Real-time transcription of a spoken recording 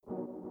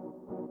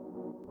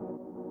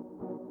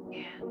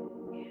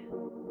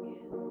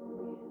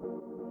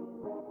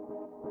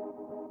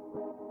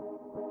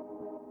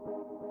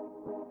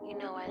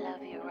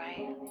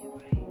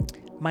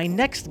My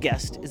next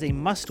guest is a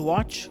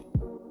must-watch,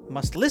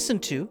 must-listen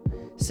to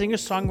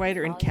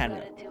singer-songwriter in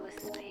Canada.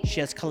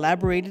 She has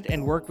collaborated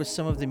and worked with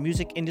some of the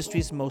music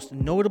industry's most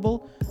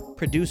notable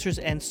producers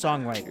and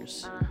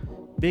songwriters.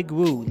 Big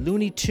Woo,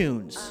 Looney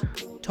Tunes,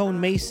 Tone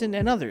Mason,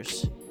 and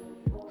others.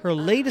 Her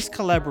latest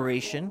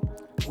collaboration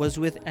was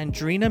with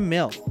Andrina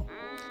Mill,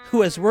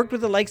 who has worked with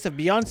the likes of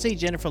Beyonce,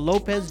 Jennifer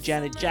Lopez,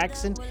 Janet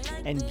Jackson,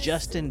 and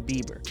Justin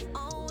Bieber.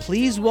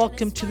 Please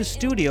welcome to the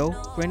studio,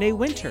 Renee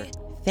Winter.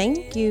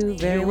 Thank you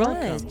very You're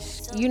much. welcome.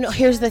 You know,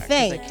 here's the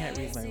thing. I can't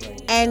read my writing.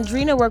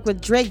 Andrina worked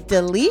with Drake.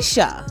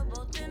 Delisha,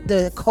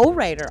 the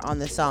co-writer on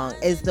the song,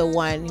 is the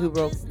one who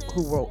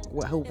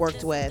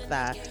worked with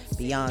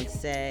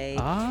Beyonce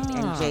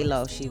and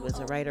J-Lo. She was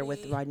a writer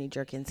with Rodney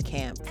Jerkins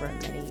Camp for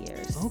many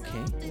years.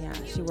 Okay. Yeah,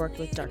 she worked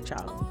with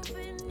Darkchild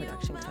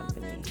production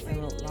company and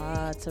wrote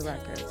lots of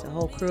records, a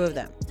whole crew of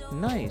them.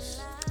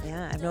 Nice.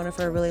 Yeah, I've known her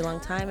for a really long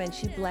time, and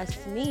she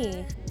blessed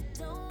me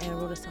and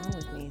wrote a song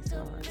with me,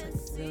 so it's like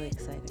really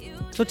exciting.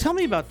 So tell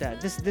me about that.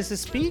 This is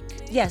Speak?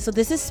 Yeah, so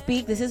this is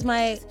Speak. This is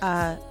my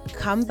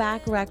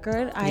comeback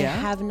record. I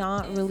have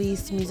not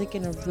released music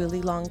in a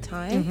really long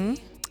time.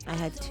 Mm-hmm. I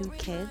had two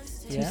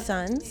kids, two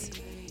sons,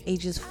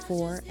 ages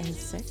 4 and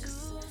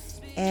 6.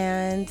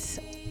 And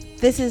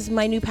this is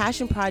my new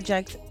passion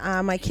project.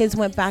 My kids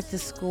went back to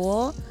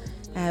school.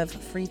 I have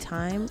free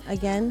time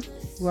again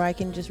where I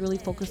can just really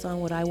focus on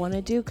what I want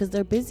to do because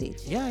they're busy.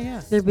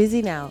 Yeah. They're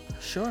busy now.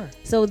 Sure.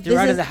 So You're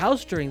out of the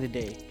house during the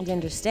day. You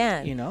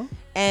understand. You know?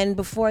 And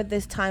before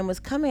this time was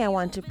coming, I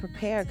wanted to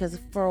prepare because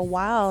for a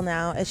while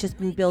now, it's just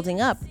been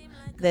building up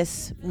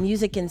this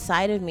music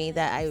inside of me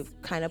that I've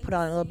kind of put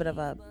on a little bit of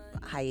a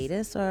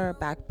hiatus or a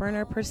back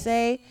burner per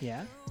se.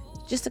 Yeah.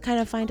 Just to kind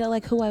of find out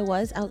like who I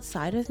was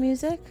outside of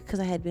music because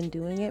I had been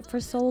doing it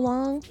for so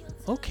long.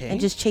 Okay. And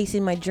just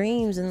chasing my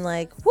dreams and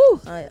like, whoo,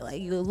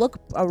 like you look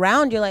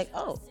around, you're like,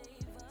 oh,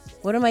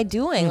 what am I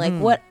doing? Like,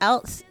 what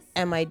else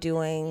am I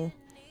doing?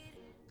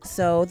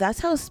 So that's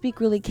how Speak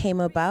really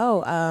came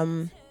about.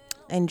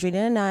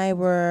 Andrina and I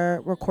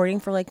were recording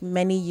for like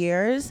many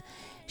years.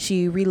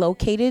 She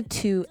relocated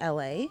to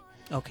LA.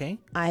 Okay.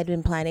 I had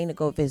been planning to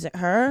go visit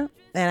her,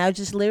 and I was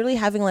just literally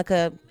having like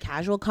a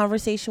casual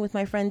conversation with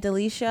my friend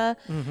Delisha,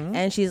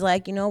 and she's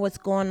like, you know, what's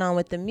going on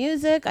with the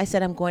music? I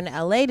said, I'm going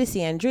to LA to see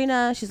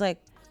Andrina. She's like,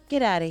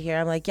 get out of here.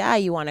 I'm like, yeah,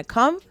 you want to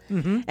come?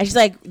 And she's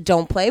like,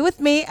 don't play with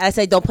me. And I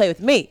said, don't play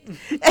with me.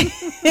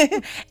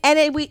 And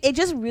it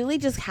just really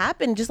just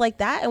happened just like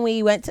that. And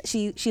we went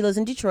to, she lives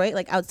in Detroit,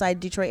 like outside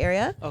Detroit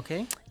area.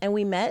 Okay. And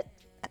we met.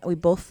 We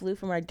both flew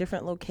from our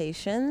different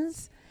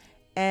locations.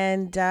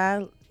 And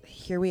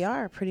here we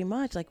are pretty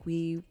much. Like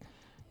we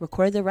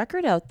recorded the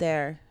record out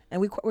there. And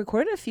we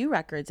recorded a few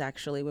records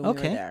actually when we were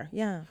there.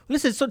 Yeah.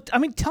 Listen, so I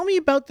mean, tell me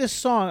about this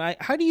song.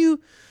 How do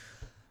you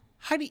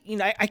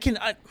know?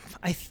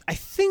 I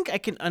think I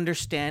can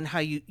understand how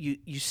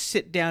you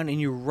sit down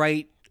and you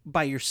write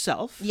by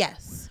yourself.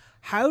 Yes.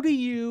 How do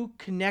you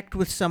connect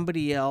with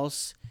somebody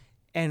else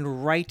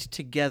and write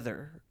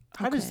together?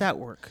 How does that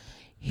work?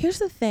 Here's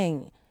the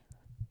thing.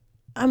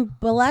 I'm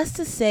blessed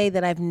to say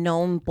that I've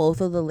known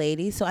both of the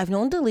ladies. So I've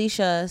known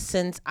Delisha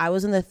since I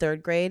was in the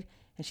 3rd grade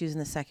and she was in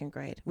the 2nd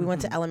grade. We went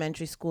to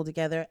elementary school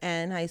together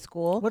and high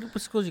school. What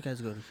school did you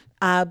guys go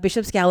to?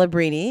 Bishop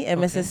Scalabrini in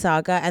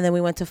Mississauga, and then we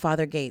went to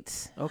Father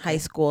Gates High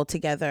School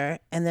together,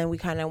 and then we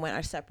kind of went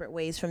our separate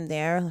ways from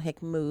there.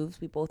 Like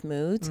we both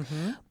moved.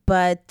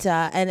 But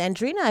and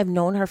Andrina, I've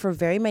known her for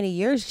very many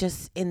years,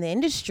 just in the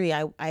industry.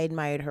 I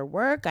admired her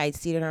work. I'd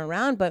seen her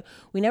around, but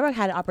we never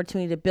had an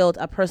opportunity to build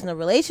a personal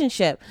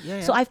relationship.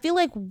 So I feel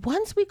like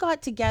once we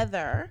got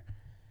together,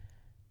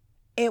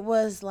 it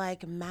was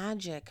like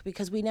magic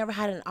because we never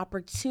had an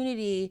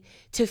opportunity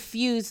to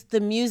fuse the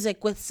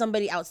music with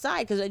somebody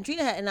outside because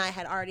Andrina and I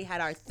had already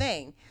had our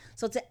thing.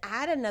 So to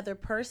add another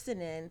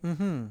person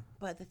in,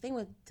 but the thing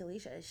with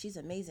Delisha is she's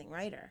an amazing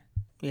writer,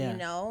 you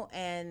know,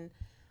 and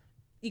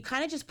you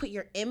kind of just put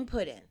your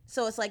input in.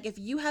 So it's like if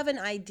you have an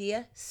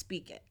idea,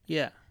 speak it.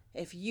 Yeah.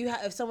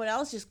 If someone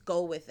else, just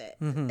go with it.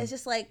 It's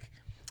just like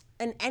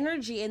an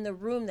energy in the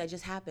room that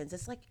just happens.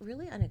 It's like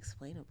really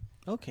unexplainable.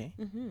 Okay.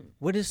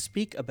 What is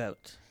Speak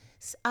about?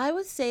 I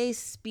would say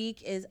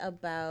Speak is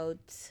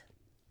about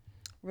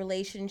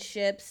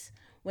relationships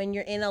when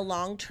you're in a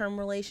long-term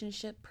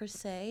relationship per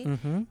se,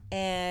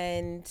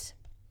 and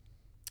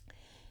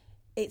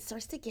it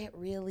starts to get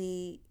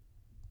really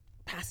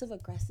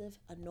passive-aggressive,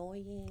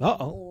 annoying,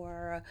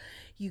 or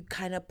you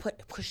kind of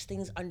push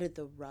things under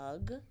the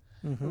rug.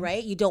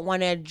 Right? You don't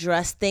want to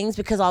address things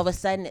because all of a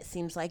sudden it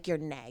seems like you're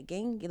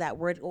nagging. That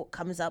word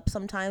comes up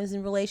sometimes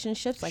in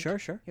relationships. Like,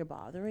 sure. You're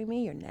bothering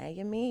me. You're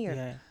nagging me.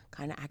 You're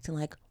kind of acting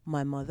like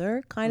my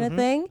mother kind of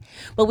thing.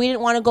 But we didn't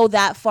want to go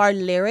that far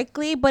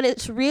lyrically. But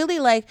it's really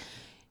like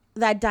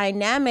that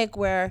dynamic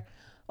where,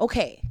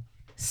 okay,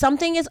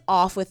 something is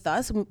off with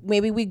us.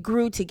 Maybe we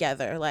grew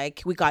together.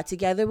 Like we got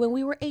together when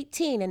we were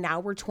 18 and now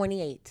we're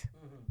 28.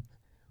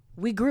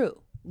 We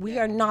grew. We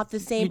are not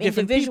the same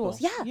individuals.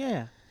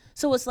 Yeah.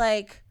 So it's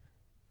like,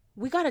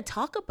 we got to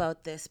talk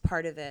about this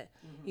part of it.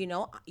 You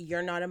know,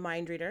 you're not a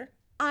mind reader.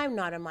 I'm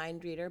not a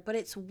mind reader, but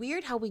it's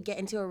weird how we get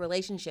into a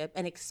relationship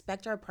and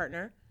expect our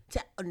partner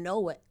to know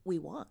what we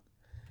want.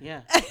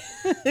 Yeah.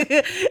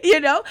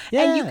 You know?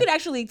 Yeah. And you could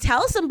actually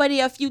tell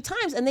somebody a few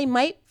times and they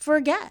might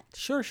forget.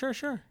 Sure.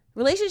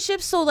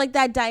 Relationships, so like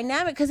that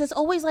dynamic, because it's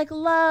always like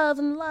love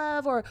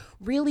or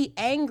really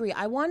angry.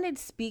 I wanted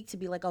speak to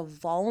be like a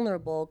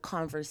vulnerable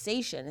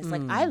conversation. It's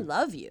like, I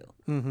love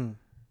you.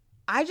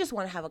 I just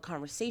want to have a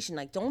conversation.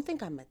 Like, don't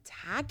think I'm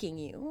attacking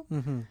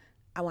you.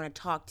 I want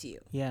to talk to you.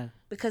 Yeah.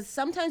 Because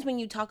sometimes when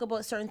you talk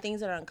about certain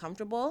things that are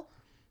uncomfortable,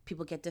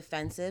 people get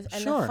defensive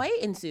and Sure. a fight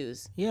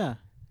ensues. Yeah.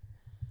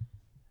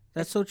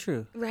 That's so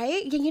true.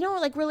 Right? You know,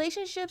 like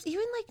relationships,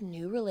 even like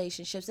new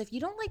relationships, if you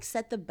don't like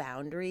set the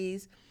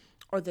boundaries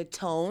or the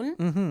tone,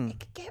 it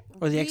could get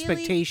Or the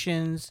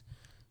expectations.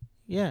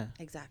 Yeah.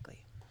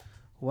 Exactly.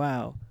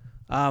 Wow.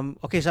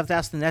 Okay, so I have to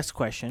ask the next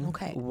question.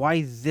 Okay.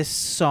 Why this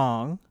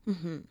song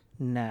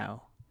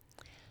now?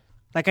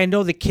 Like, I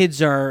know the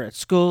kids are at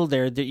school.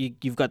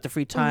 You've got the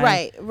free time.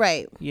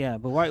 Right. Yeah,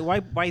 but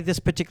why this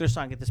particular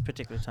song at this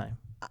particular time?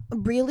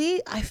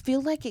 Really, I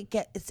feel like it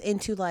gets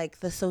into like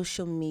the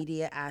social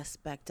media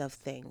aspect of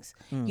things.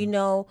 You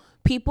know,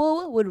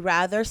 people would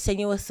rather send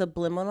you a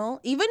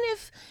subliminal, even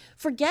if,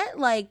 forget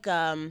like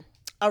a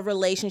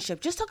relationship,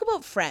 just talk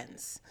about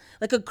friends,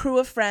 like a crew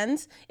of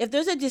friends. If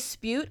there's a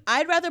dispute,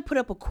 I'd rather put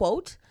up a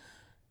quote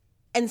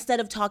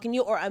instead of talking to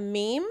you, or a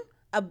meme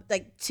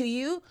like to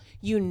you.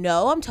 You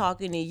know I'm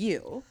talking to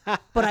you,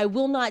 but I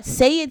will not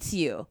say it to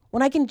you,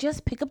 when I can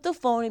just pick up the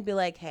phone and be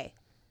like, hey,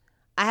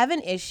 I have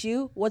an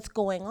issue. What's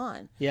going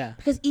on? Yeah.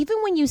 Because even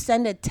when you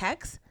send a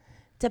text,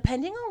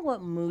 depending on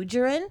what mood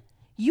you're in,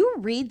 you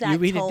read that You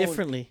read tone it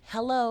differently.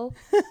 Hello.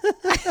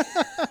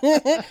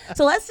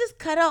 So let's just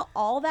cut out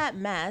all that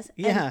mess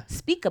and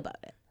speak about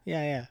it.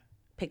 Yeah.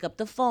 Pick up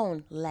the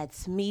phone.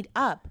 Let's meet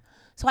up.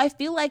 So I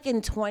feel like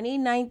in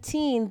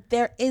 2019,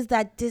 there is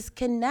that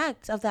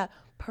disconnect of that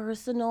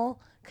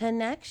personal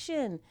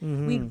connection.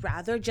 We'd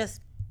rather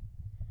just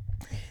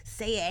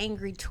say an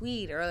angry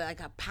tweet or like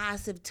a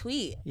passive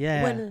tweet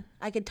when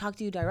I could talk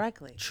to you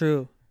directly.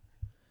 True.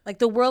 Like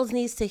the world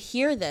needs to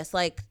hear this.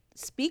 Like,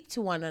 speak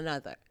to one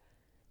another,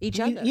 each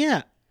other.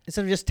 Yeah.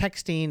 Instead of just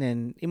texting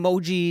and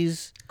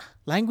emojis,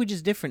 language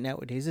is different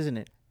nowadays, isn't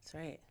it? That's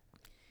right.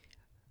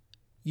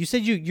 You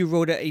said you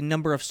wrote a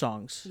number of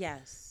songs.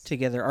 Yes.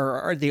 Together.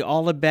 Are they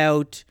all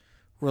about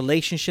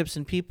relationships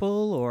and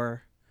people,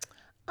 or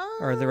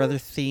are there other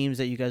themes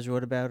that you guys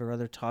wrote about, or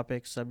other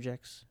topics,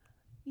 subjects?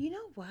 You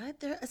know what?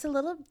 It's a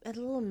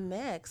little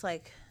mix.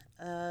 Like,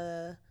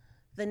 the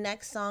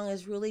next song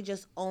is really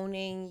just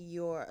owning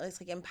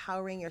it's like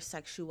empowering your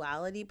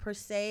sexuality per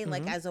se,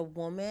 like as a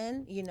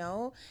woman, you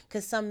know,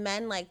 because some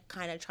men like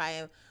kind of try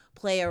and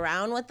play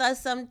around with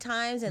us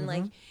sometimes and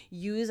like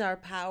use our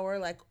power,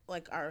 like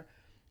our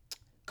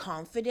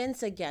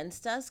confidence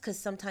against us, because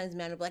sometimes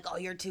men will be like, oh,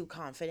 you're too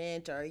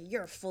confident or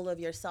you're full of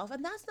yourself,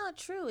 and that's not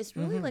true. It's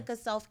really like a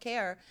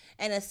self-care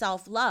and a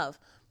self-love,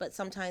 but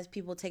sometimes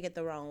people take it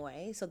the wrong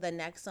way. So the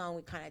next song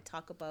we kind of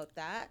talk about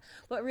that,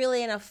 but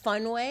really in a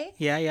fun way.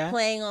 Yeah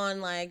Playing on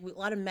like a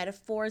lot of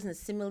metaphors and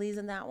similes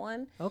in that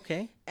one.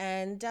 Okay.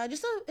 And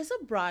it's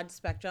a broad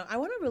spectrum. I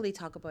want to really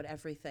talk about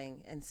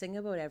everything and sing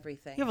about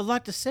everything. You have a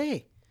lot to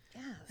say.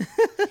 Yeah.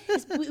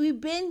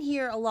 We've been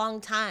here a long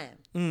time,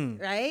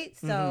 right?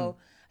 So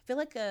I feel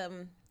like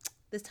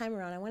this time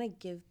around I want to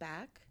give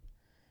back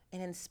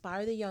and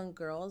inspire the young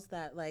girls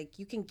that like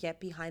you can get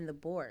behind the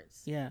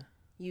boards. Yeah.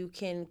 You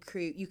can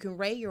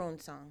write your own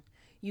song.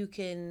 You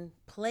can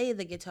play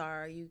the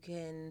guitar. You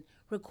can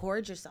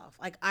record yourself.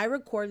 Like I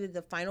recorded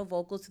the final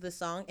vocals to the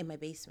song in my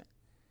basement.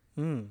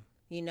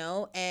 You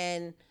know,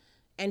 and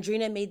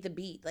Andrina made the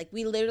beat. Like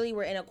we literally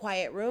were in a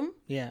quiet room.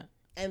 Yeah.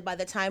 And by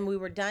the time we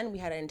were done, we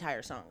had an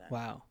entire song done.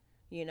 Wow.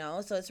 You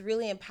know, so it's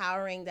really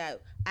empowering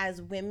that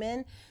as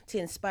women to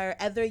inspire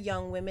other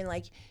young women.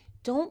 Like,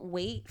 don't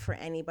wait for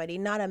anybody,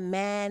 not a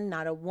man,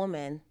 not a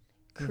woman.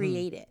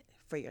 Create it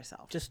for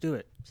yourself. Just do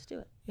it. Just do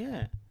it.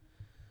 Yeah.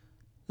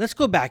 Let's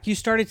go back. You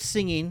started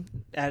singing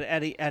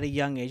at a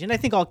young age, and I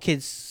think all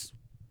kids,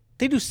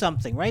 they do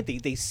something, right?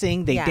 They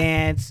sing, they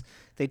dance,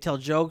 they tell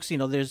jokes. You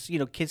know, there's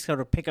kids sort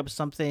of pick up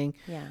something.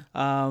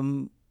 Yeah.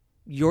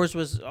 Yours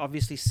was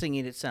obviously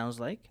singing. It sounds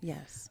like.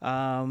 Yes.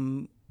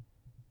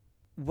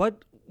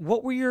 What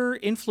were your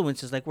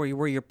influences? Like,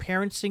 were your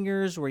parents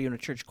singers? Were you in a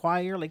church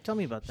choir? Like, tell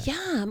me about that.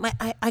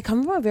 Yeah, I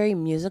come from a very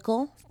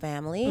musical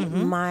family.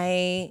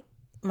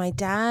 My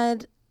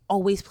dad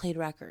always played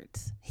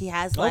records. He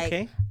has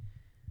like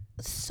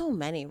so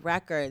many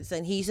records,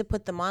 and he used to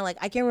put them on. Like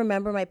I can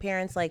remember my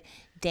parents like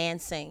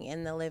dancing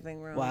in the living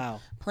room. Wow.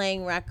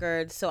 Playing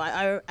records. So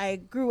I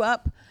grew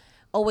up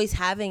always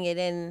having it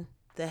in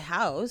the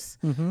house.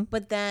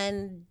 But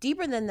then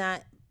deeper than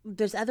that,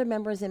 there's other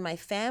members in my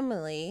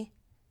family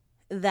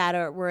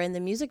that were in the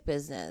music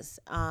business.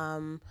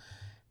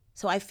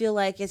 So I feel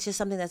like it's just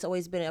something that's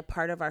always been a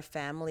part of our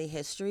family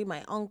history.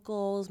 My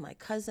uncles, my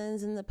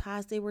cousins in the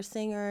past, they were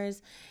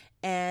singers,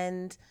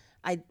 and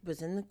I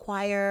was in the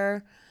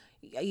choir.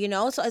 You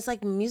know, so it's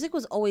like music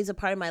was always a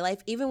part of my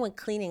life. Even when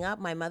cleaning up,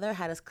 my mother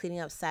had us cleaning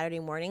up Saturday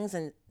mornings,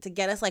 and to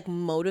get us like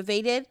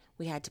motivated,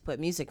 we had to put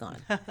music on.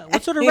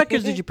 What sort of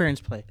records did your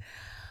parents play?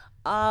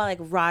 Like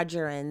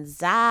Roger and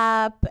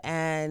Zapp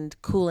and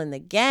Kool and the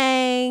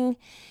Gang,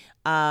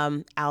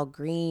 Al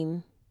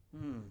Green,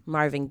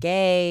 Marvin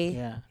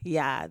Gaye.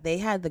 Yeah, they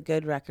had the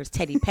good records.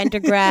 Teddy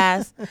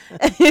Pendergrass.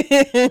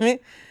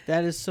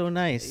 That is so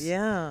nice.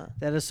 Yeah.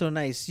 That is so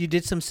nice. You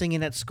did some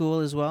singing at school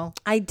as well?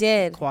 I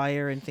did.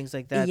 Choir and things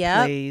like that,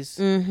 Yep. plays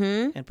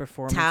and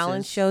performances.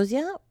 Talent shows,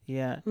 yeah.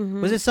 Yeah.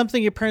 Was it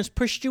something your parents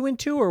pushed you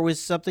into, or was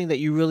it something that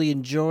you really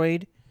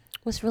enjoyed?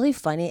 What's really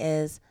funny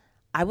is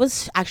I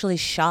was actually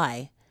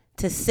shy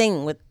to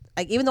sing with,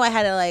 like, even though I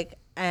had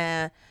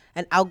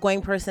an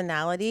outgoing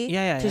personality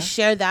to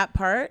share that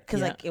part,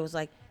 because like it was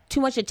like too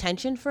much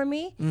attention for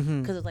me,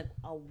 because it was like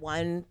a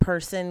one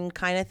person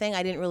kind of thing.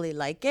 I didn't really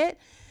like it.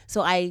 So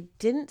I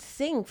didn't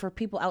sing for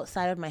people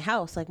outside of my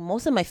house. Like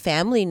most of my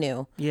family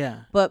knew.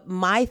 Yeah. But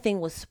my thing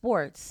was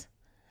sports.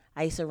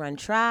 I used to run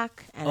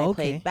track and I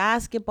played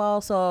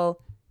basketball. So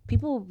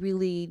people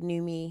really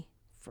knew me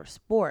for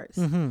sports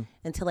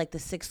until like the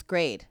 6th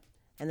grade.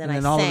 And then I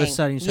sang. All of a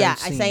sudden you started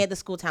singing. I sang at the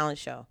school talent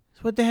show.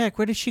 What the heck?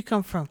 Where did she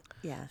come from?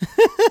 Yeah.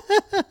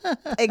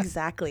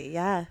 Exactly.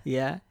 Yeah.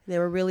 Yeah. They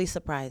were really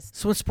surprised.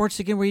 So what sports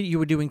again were you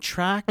were doing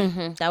track?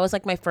 That was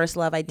like my first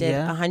love. I did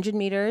 100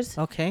 meters,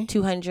 Okay.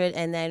 200,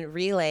 and then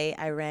relay.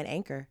 I ran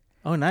anchor.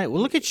 Oh, nice.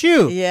 Well, look at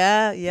you.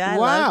 Yeah. Yeah.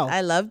 Wow.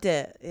 I loved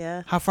it.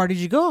 Yeah. How far did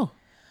you go?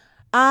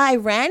 I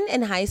ran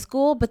in high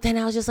school, but then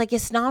I was just like,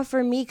 it's not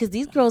for me, because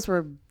these girls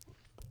were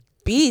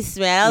beasts,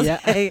 man. I was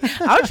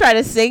like, I'll try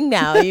to sing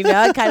now, you know?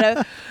 I kind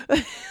of...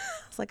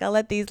 It's like, I'll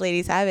let these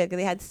ladies have it, because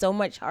they had so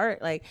much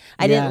heart. Like,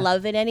 I didn't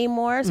love it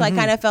anymore. So I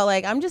kind of felt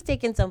like I'm just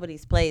taking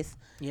somebody's place.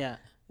 Yeah.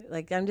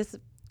 Like, I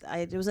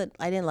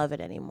didn't love it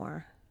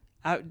anymore.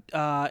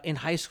 In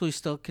high school, you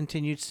still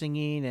continued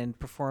singing and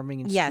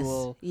performing in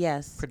school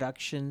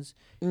productions.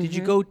 Did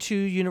you go to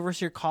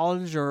university or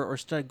college or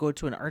go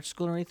to an art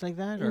school or anything like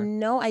that? Or?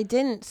 No, I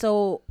didn't.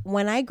 So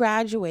when I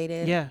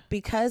graduated,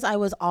 because I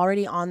was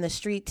already on the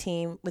street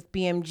team with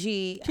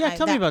BMG.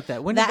 Tell me about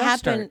that. When did that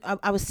happened? start?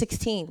 I was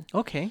 16.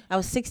 Okay. I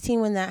was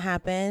 16 when that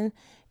happened.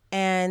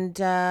 And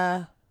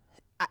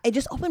it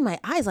just opened my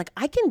eyes. Like,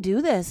 I can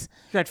do this.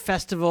 You're at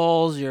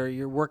festivals.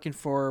 You're working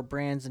for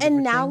brands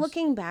and now things.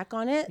 Looking back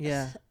on it,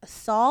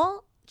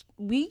 Saul,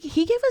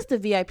 he gave us the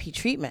VIP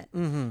treatment.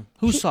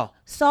 Who's Saul?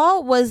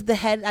 Saul was the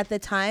head at the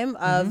time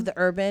of the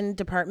urban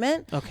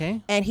department.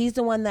 Okay. And he's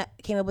the one that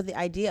came up with the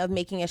idea of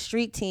making a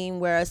street team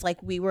where it's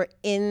like we were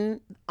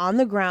on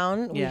the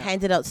ground. We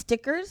handed out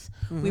stickers.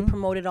 We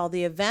promoted all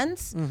the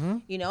events.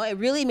 You know, it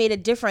really made a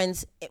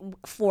difference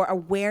for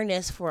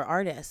awareness for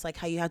artists, like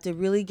how you have to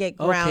really get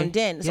ground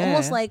in. It's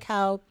almost like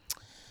how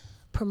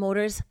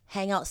promoters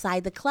hang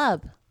outside the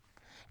club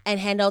and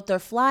hand out their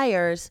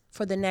flyers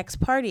for the next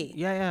party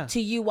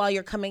to you while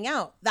you're coming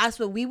out. That's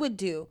what we would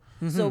do.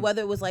 So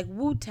whether it was like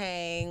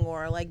Wu-Tang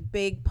or like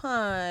Big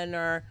Pun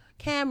or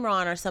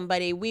Cameron or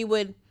somebody, we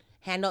would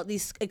hand out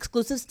these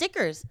exclusive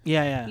stickers.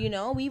 You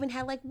know, we even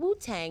had like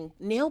Wu-Tang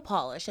nail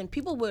polish, and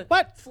people would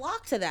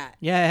flock to that.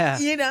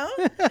 You know?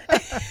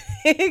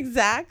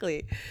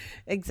 Exactly.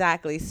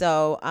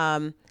 So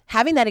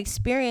having that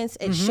experience,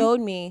 it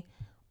showed me,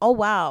 oh,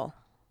 wow,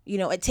 you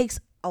know, it takes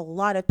a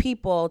lot of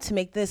people to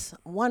make this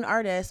one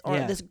artist or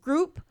this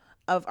group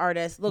of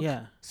artists look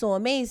so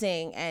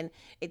amazing, and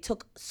it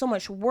took so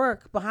much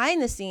work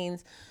behind the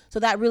scenes. So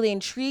that really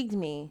intrigued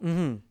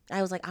me.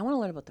 I was like, I want to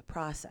learn about the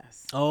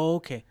process. Oh,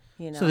 okay.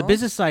 You know? So the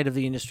business side of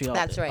the industry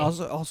That's right.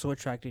 also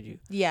attracted you.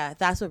 Yeah,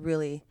 that's what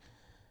really,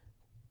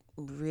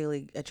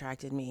 really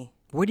attracted me.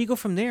 Where do you go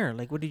from there?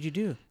 Like, what did you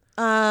do?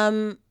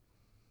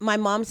 My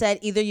mom said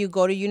either you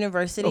go to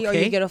university or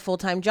you get a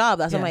full-time job.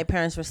 That's what my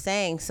parents were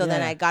saying. So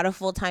then I got a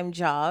full-time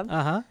job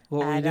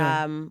What were you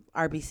doing?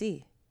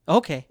 RBC.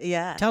 Okay.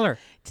 Yeah. Tell her.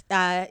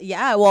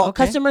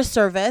 Customer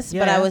service,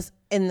 but I was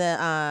in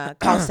the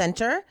call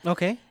center.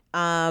 Okay.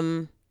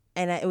 And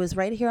it was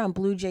right here on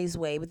Blue Jays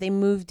Way, but they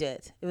moved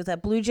it. It was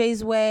at Blue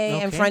Jays Way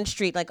and Front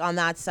Street, like on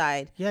that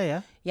side.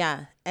 Yeah.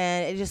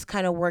 And it just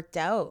kind of worked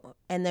out.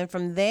 And then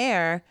from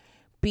there,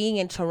 being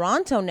in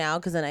Toronto now,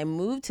 because then I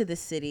moved to the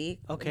city,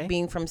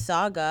 being from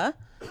Saga,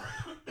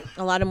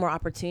 a lot of more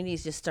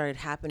opportunities just started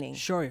happening.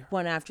 Sure.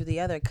 One after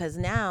the other, because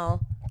now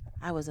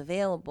I was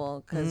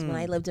available. Because when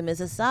I lived in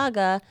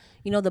Mississauga,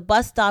 you know, the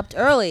bus stopped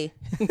early.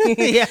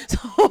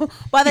 So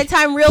by the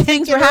time real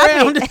things were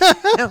happening,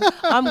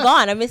 I'm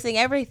gone. I'm missing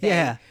everything.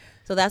 Yeah.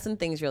 So that's when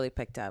things really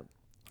picked up.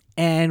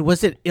 And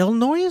was it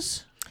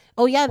Illinois?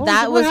 Oh, yeah.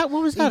 What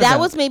was that? That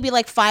was maybe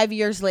like 5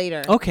 years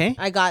later. Okay.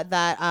 I got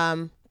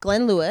that.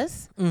 Glenn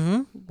Lewis,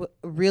 a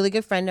really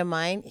good friend of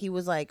mine, he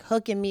was like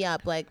hooking me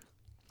up, like,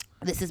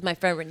 this is my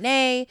friend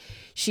Renee.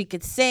 She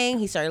could sing.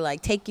 He started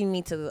like taking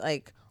me to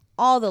like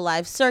all the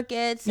live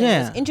circuits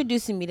and was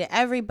introducing me to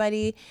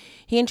everybody.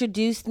 He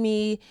introduced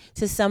me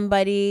to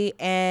somebody,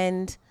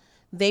 and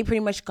they pretty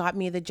much got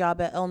me the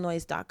job at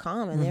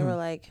Illinois.com, and they were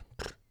like,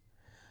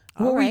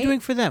 what were you doing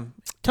for them?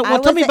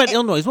 Tell me about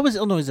Illinois. What was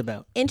Illinois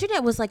about?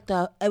 Internet was like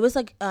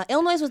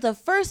Illinois was the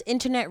first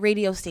internet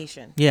radio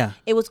station. Yeah.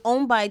 It was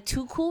owned by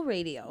Too Cool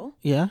Radio.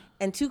 Yeah.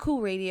 And Too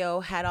Cool Radio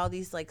had all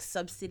these like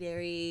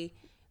subsidiary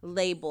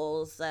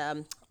labels,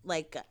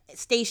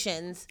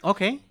 stations.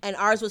 Okay. And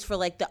ours was for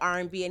like the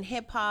R&B and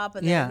hip hop,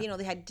 and then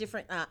they had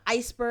different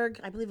Iceberg.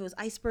 I believe it was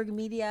Iceberg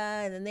Media,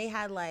 and then they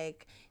had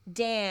like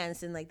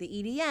dance and like the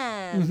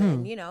EDM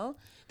and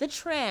the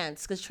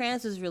trance, because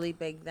trance was really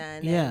big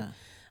then. Yeah.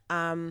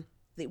 And,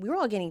 we were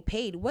all getting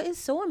paid. What is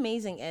so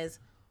amazing is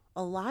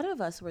a lot of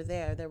us were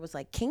there. There was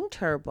like King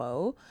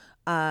Turbo,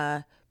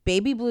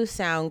 Baby Blue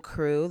Sound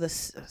Crew, the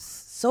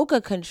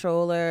Soca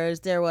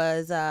Controllers. There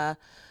was the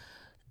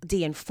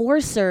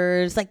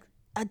Enforcers. Like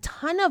a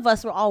ton of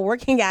us were all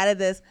working out of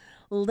this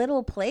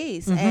little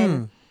place,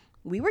 and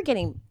we were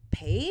getting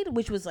paid,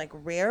 which was like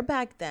rare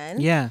back then.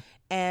 Yeah.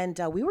 And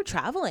we were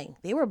traveling.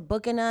 They were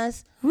booking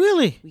us.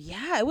 Really?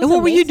 Yeah, it was. And what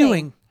amazing. were you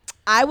doing?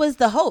 I was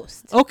the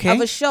host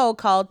of a show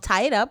called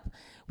Tie It Up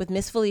with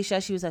Miss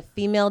Felicia. She was a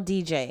female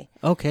DJ.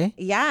 Okay.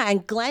 Yeah,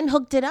 and Glenn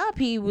hooked it up.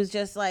 He was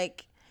just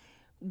like,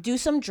 do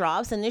some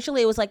drops.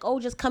 Initially, it was like, oh,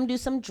 just come do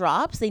some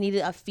drops. They needed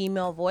a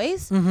female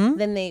voice.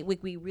 Then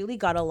we really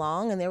got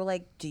along, and they were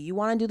like, do you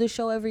want to do the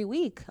show every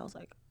week? I was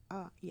like,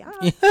 yeah.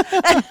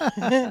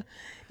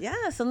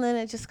 Yeah, so then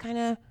it just kind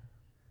of,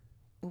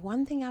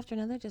 one thing after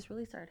another just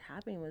really started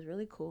happening. It was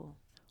really cool.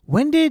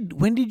 When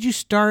did you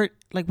start?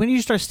 Like, when did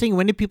you start singing?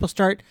 When did people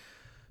start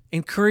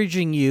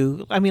encouraging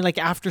you? I mean, like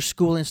after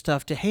school and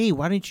stuff. Hey,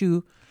 why don't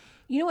you?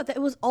 You know what?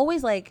 It was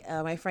always like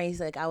my friends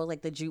like I was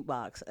like the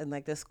jukebox in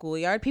like the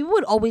schoolyard. People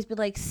would always be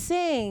like,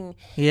 sing.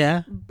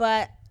 Yeah.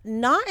 But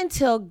not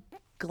until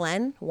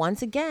Glenn,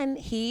 once again,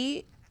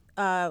 he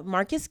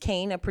Marcus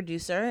Kane, a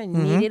producer,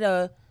 needed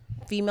a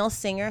female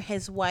singer.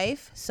 His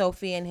wife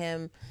Sophie and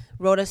him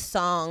wrote a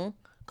song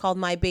called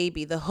My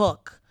Baby, the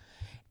hook.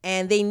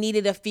 And they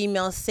needed a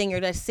female singer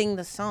to sing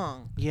the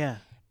song. Yeah.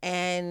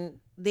 And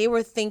they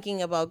were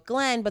thinking about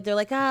Glenn, but they're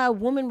like, a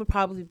woman would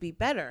probably be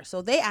better.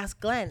 So they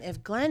asked Glenn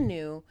if Glenn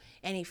knew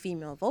any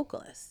female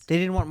vocalists. They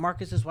didn't want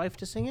Marcus's wife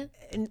to sing it?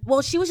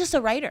 Well, she was just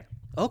a writer.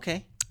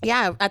 Okay.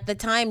 Yeah, at the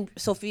time,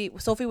 Sophie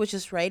was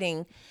just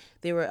writing.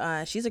 They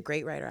were. She's a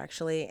great writer,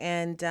 actually.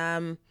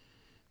 And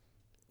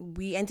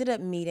we ended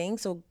up meeting.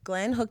 So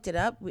Glenn hooked it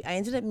up. I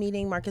ended up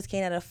meeting Marcus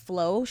Kane at a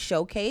Flow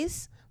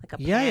showcase, like a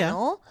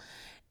panel.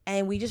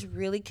 And we just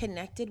really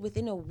connected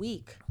within a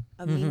week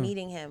of me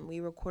meeting him. We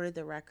recorded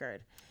the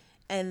record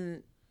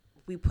and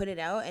we put it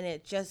out, and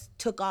it just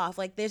took off.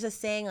 Like there's a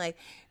saying, like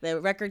the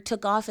record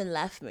took off and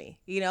left me,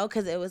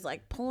 because it was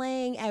like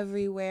playing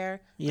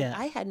everywhere. Yeah. Like,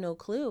 I had no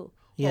clue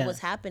what was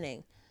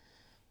happening.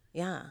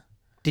 Yeah.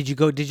 Did you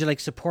like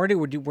support it?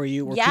 Were people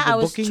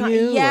booking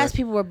you? Yes,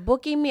 people were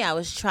booking me. I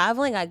was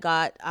traveling. I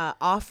got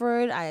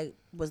offered. I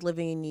was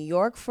living in New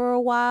York for a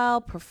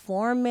while,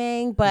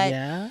 performing. But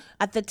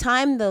at the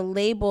time, the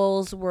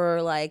labels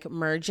were like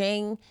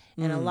merging,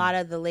 and a lot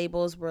of the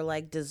labels were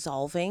like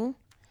dissolving.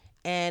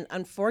 And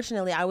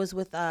unfortunately, I was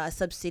with a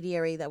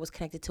subsidiary that was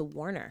connected to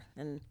Warner.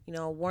 And,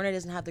 Warner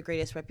doesn't have the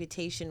greatest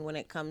reputation when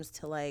it comes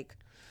to like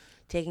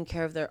taking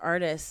care of their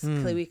artists.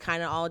 We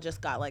kind of all just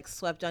got like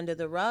swept under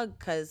the rug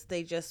because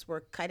they just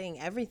were cutting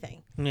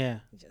everything. Yeah.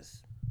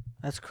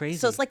 That's crazy.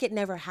 So it's like it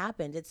never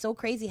happened. It's so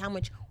crazy how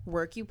much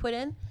work you put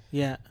in.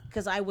 Yeah.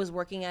 Because I was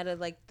working at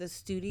the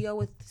studio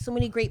with so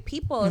many great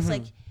people. It's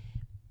like,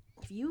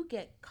 if you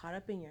get caught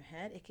up in your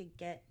head, it could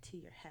get to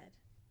your head.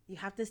 You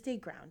have to stay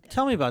grounded.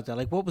 Tell me about that.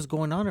 Like, what was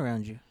going on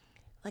around you?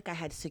 Like, I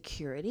had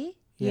security.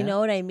 You know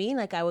what I mean?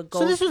 Like, I would go.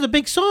 So this was a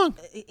big song.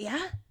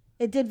 Yeah.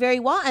 It did very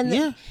well. And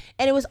and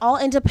it was all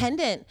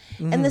independent.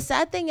 And the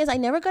sad thing is, I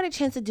never got a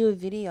chance to do a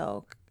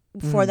video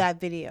for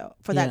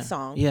that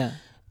song. Yeah.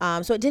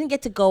 So it didn't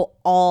get to go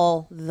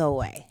all the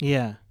way.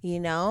 Yeah.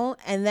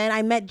 And then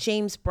I met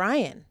James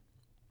Bryan.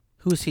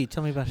 Who's he?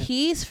 Tell me about him.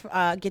 He's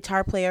a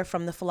guitar player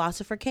from the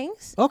Philosopher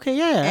Kings. Okay,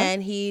 yeah.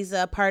 And he's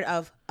a part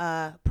of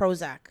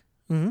Prozac.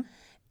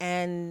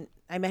 And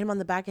I met him on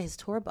the back of his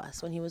tour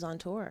bus when he was on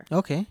tour.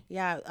 Okay.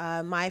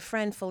 Yeah. My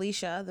friend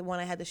Felicia, the one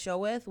I had the show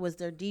with, was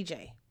their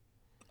DJ.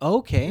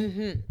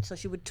 Okay. So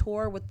she would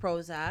tour with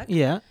Prozac.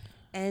 Yeah.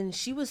 And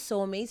she was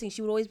so amazing.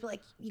 She would always be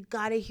like, you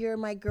got to hear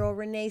my girl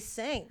Renee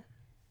sing.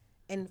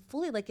 And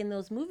fully like in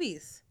those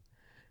movies.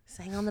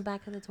 Sang on the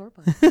back of the tour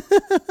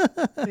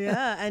bus.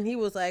 Yeah. And he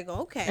was like,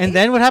 okay. And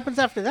then what happens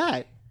after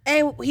that?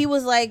 And he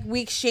was like,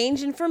 we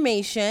exchanged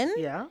information.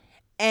 Yeah.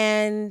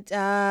 And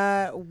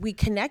we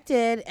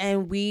connected,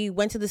 and we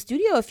went to the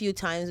studio a few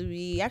times.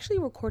 We actually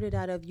recorded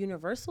out of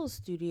Universal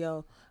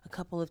Studio a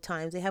couple of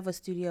times. They have a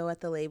studio at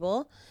the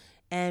label,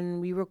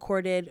 and we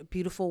recorded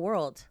Beautiful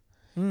World.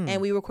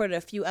 And we recorded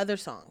a few other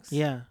songs.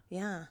 Yeah.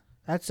 Yeah.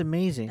 That's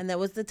amazing. And that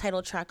was the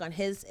title track on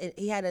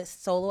he had a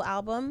solo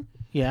album.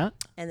 Yeah.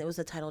 And it was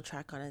the title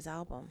track on his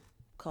album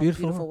called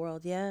Beautiful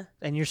World. Yeah.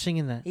 And you're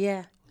singing that.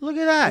 Yeah. Look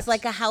at that. It's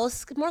like a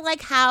house, more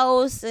like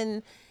house,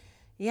 and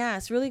yeah,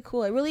 it's really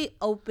cool. It really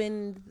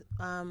opened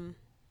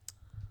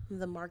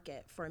the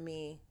market for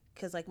me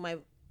because like my,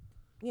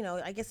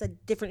 I guess a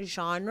different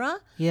genre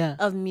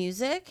of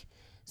music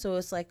So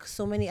it's like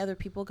so many other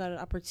people got an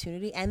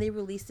opportunity, and they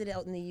released it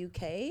out in the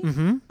UK.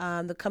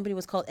 The company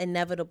was called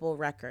Inevitable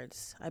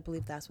Records. I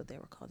believe that's what they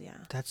were called. Yeah,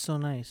 That's so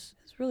nice.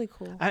 it's really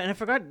cool. And I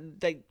forgot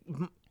that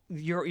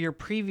your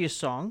previous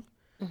song.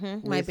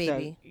 My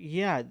Baby.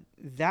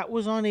 That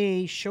was on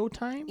a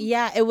Showtime.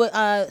 Yeah, it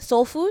was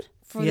Soul Food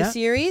for Yeah. the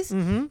series.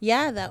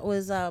 Yeah, that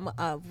was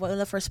one of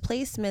the first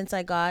placements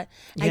I got.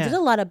 I Yeah. did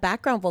a lot of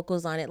background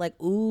vocals on it, like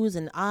oohs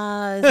and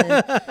ahs,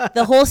 and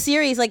the whole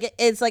series. Like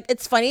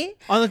it's funny.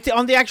 On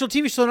the actual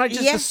TV show, not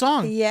just the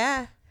song.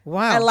 Yeah.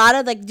 Wow. A lot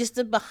of like just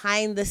the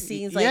behind the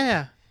scenes, like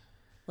yeah.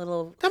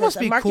 little. That must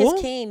be Marcus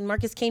cool.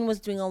 Marcus Kane was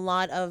doing a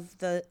lot of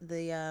the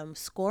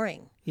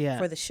scoring Yeah.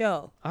 for the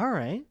show, All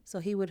right. so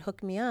he would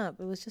hook me up.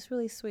 It was just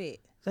really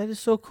sweet. That is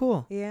so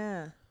cool.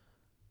 Yeah.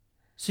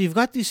 So you've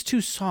got these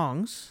 2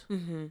 songs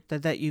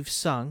that you've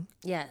sung.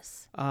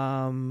 Yes.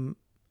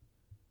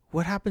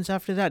 What happens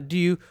after that?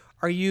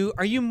 Are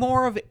you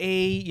more of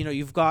a,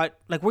 you've got,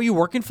 like, were you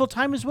working full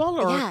time as well,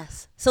 or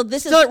Yes. So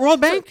this still is at Royal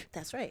Bank?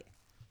 That's right.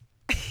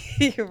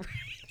 You're right.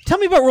 Tell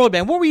me about Royal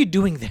Bank. What were you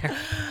doing there?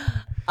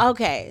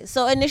 Okay,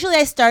 so initially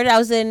I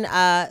was in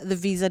the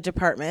visa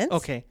department.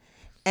 Okay.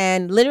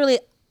 And literally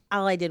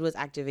all I did was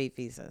activate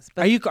visas.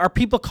 But Are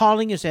people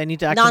calling you say I need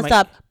to activate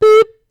nonstop.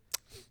 Boop,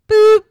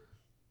 boop.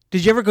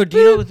 Did you ever go, do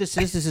you know what this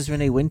is? This is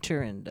Renee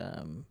Winter, and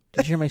did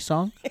you hear my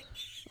song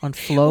on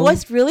Flow?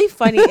 What's really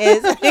funny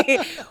is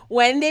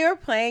when they were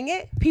playing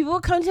it, people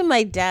would come to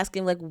my desk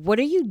and like, what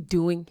are you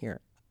doing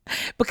here?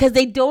 Because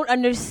they don't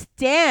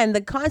understand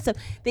the concept.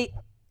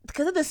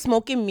 Because of the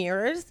smoke and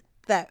mirrors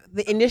that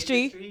the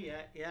industry,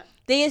 yeah.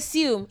 they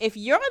assume if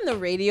you're on the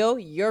radio,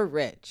 you're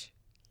rich.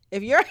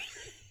 If you're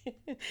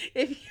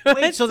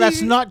Wait, so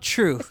that's TV, not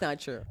true. it's not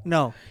true.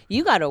 No.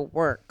 You got to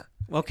work.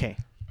 Okay.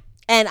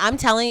 And I'm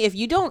telling you, if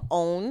you don't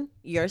own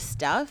your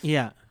stuff,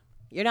 Yeah.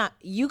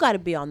 you got to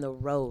be on the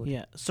road.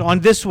 Yeah. So on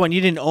this one,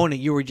 you didn't own it.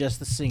 You were just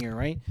the singer,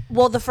 right?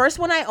 Well, the first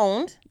one I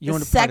owned. You the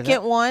owned a part of that?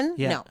 second one,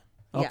 Yeah. no.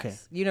 Okay.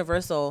 Yes.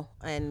 Universal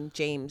and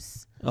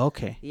James.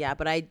 Okay. Yeah,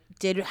 but I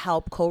did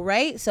help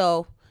co-write.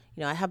 So,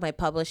 I have my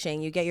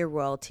publishing. You get your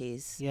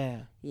royalties.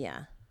 Yeah.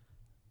 Yeah.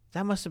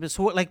 That must have been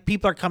so. Like,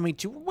 people are coming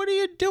to, what are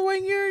you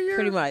doing here? You're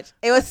Pretty much.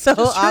 It was so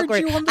just heard awkward.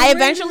 you on the I radio.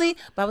 eventually,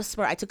 but I was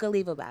smart. I took a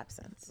leave of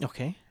absence.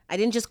 Okay. I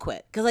didn't just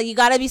quit because you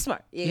got to be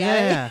smart. You gotta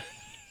Yeah.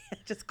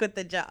 just quit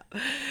the job.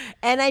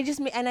 And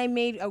I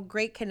made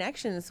great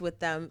connections with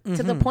them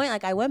to the point,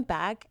 like I went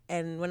back,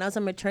 and when I was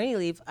on maternity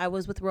leave, I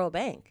was with Royal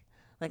Bank.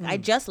 Like I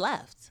just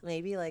left,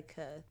 maybe like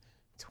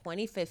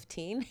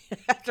 2015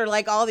 after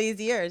like all these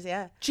years.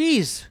 Yeah.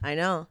 Jeez. I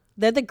know.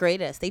 They're the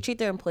greatest. They treat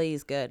their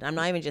employees good. I'm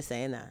not even just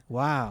saying that.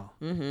 Wow.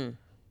 Mm-hmm.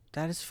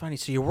 That is funny.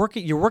 So you're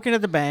working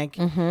at the bank.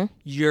 Mm-hmm.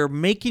 You're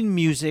making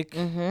music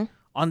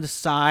on the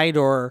side,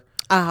 or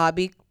A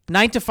hobby,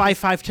 9 to 5,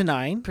 5 to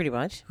 9, pretty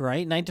much.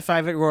 right? 9 to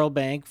 5 at Royal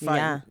Bank, 5,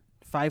 Yeah.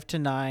 5 to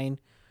 9,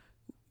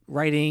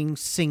 writing,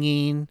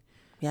 singing.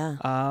 Yeah.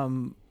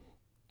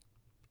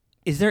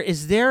 Is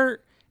there,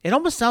 it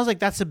almost sounds like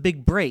that's a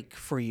big break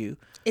for you.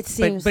 It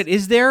seems. But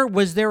was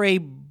there a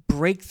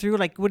breakthrough?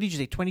 Like, what did you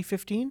say,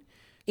 2015?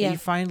 Yeah. That you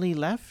finally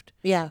left?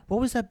 Yeah. What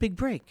was that big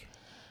break?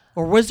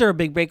 Or was there a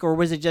big break, or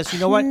was it just, you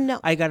know what? No.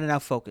 I got to now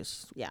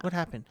focus. Yeah. What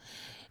happened?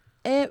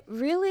 It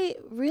really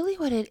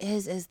what it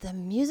is the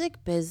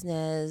music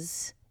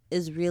business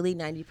is really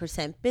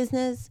 90%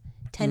 business,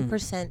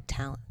 10%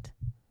 talent,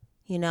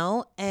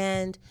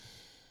 and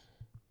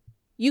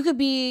you could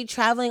be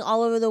traveling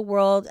all over the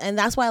world. And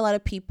that's why a lot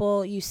of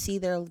people you see,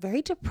 they're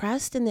very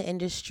depressed in the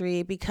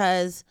industry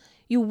because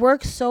you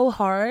work so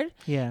hard,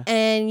 Yeah.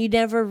 and you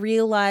never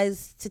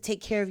realize to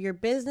take care of your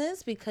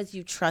business because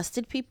you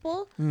trusted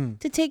people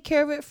to take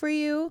care of it for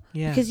you.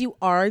 Yeah. Because you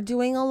are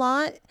doing a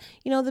lot.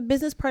 The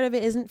business part of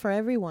it isn't for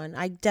everyone.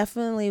 I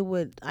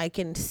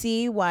can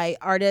see why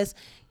artists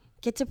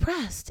get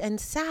depressed and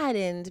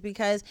saddened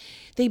because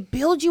they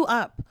build you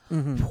up.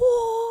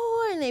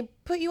 Whoa, and they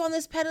put you on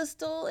this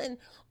pedestal and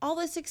all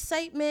this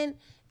excitement,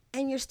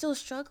 and you're still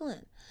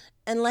struggling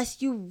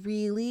unless you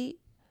really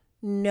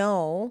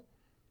know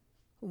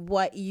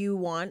what you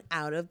want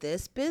out of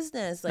this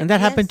business. Like, And that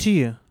happened yes, to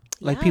you?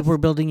 Like, Yeah. people were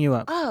building you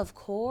up? of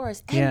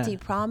course. Yeah. Empty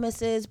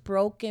promises,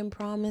 broken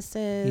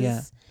promises.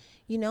 Yeah.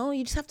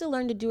 You just have to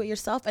learn to do it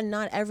yourself, and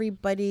not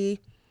everybody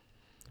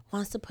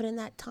wants to put in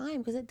that time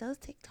because it does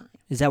take time.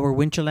 Is that where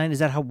Winterland? Is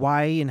that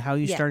why and how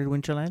you Yeah. started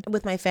Winterland?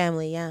 With my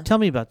family, yeah. Tell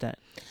me about that.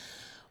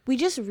 We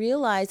just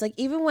realized, like,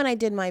 even when I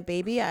did My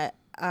Baby,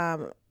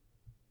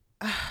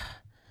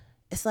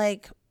 it's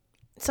like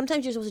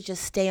sometimes you're supposed to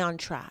just stay on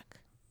track,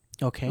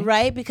 Okay.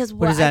 right? Because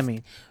What does that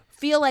mean?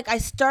 Feel like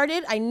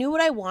I knew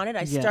what I wanted.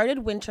 I started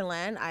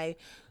Winterland. I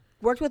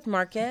worked with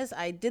Marcus.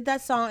 I did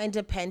that song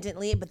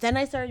independently, but then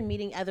I started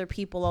meeting other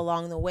people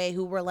along the way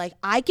who were like,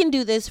 I can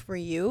do this for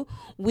you.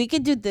 We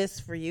could do this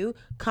for you.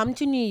 Come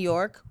to New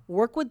York,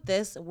 work with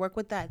this, work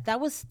with that.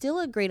 That was still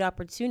a great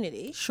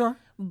opportunity, Sure.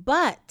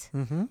 but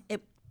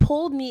it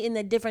pulled me in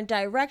a different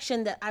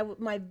direction that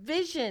my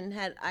vision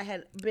I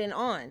had been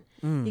on.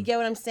 You get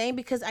what I'm saying?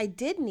 Because I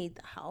did need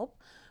the help,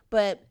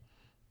 but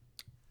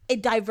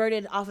it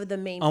diverted off of the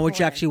main on what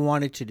you point. actually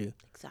wanted to do.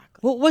 Exactly.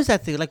 What was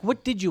that thing? Like,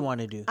 what did you want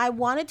to do? I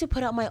wanted to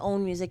put out my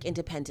own music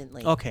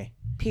independently. Okay.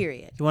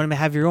 Period. You want to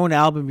have your own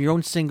album, your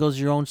own singles,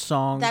 your own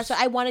songs. That's what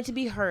I wanted to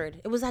be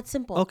heard. It was that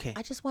simple. Okay.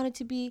 I just wanted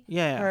to be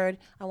Yeah. heard.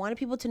 I wanted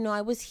people to know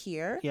I was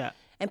here. Yeah.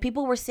 And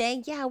people were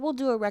saying, yeah, we'll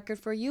do a record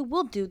for you.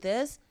 We'll do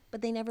this.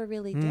 But they never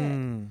really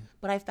did.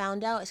 But I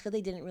found out it's because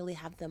they didn't really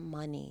have the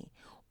money,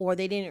 or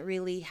they didn't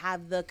really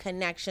have the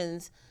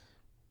connections.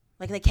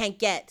 Like, they can't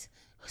get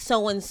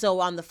so-and-so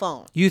on the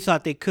phone. You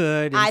thought they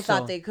could. I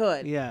thought they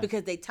could. Yeah.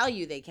 Because they tell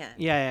you they can.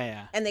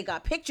 Yeah. And they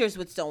got pictures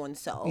with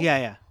so-and-so.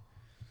 Yeah.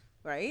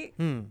 Right?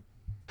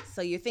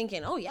 So you're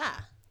thinking, oh, yeah.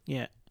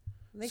 Yeah.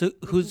 They So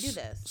can whose do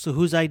this. so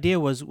whose idea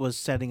was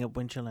setting up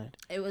Winterland?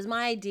 It was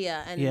my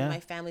idea, and Yeah. my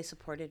family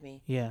supported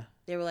me. Yeah.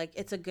 They were like,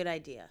 it's a good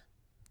idea.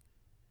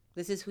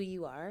 This is who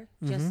you are.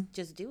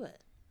 Just do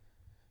it.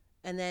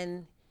 And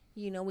then,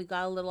 we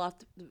got a little off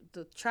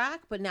the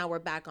track, but now we're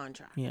back on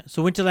track. Yeah.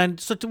 So Winterland.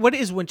 So what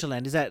is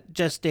Winterland? Is that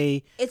just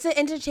a? It's an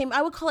entertainment.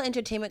 I would call it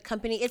entertainment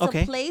company. It's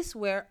Okay. a place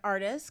where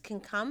artists can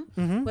come,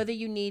 whether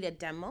you need a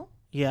demo,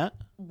 Yeah.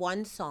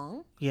 one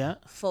song, Yeah.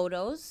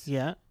 photos.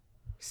 Yeah.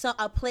 So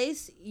a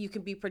place you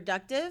can be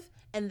productive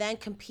and then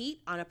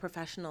compete on a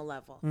professional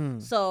level.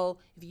 So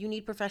if you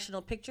need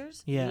professional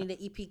pictures, Yeah. you need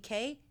an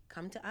EPK,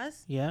 come to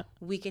us. Yeah.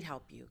 We could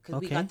help you because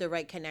we Okay. got the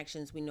right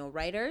connections. We know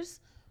writers,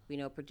 we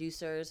know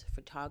producers,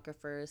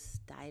 photographers,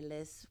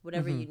 stylists,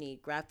 whatever you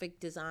need, graphic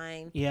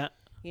design, Yeah.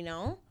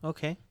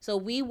 Okay. So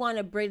we want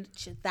to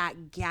bridge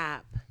that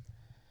gap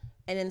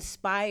and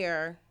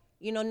inspire,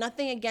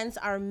 nothing against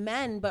our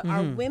men, but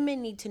our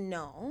women need to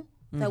know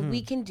that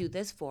we can do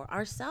this for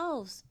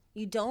ourselves.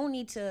 You don't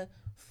need to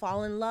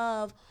fall in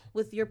love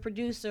with your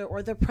producer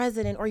or the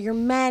president or your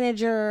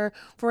manager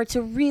for it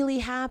to really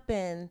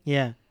happen.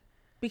 Yeah.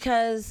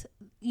 Because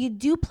you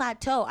do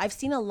plateau. I've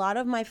seen a lot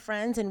of my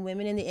friends and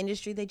women in the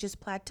industry, they just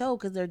plateau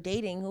because they're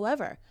dating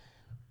whoever.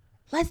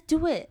 Let's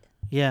do it.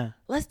 Yeah.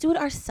 Let's do it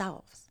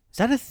ourselves. Is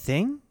that a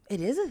thing? It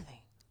is a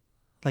thing.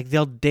 Like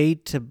they'll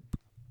date to?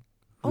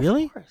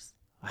 Really? Of course.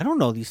 I don't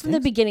know these From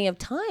things. the beginning of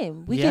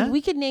time.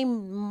 We could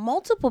name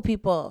multiple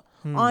people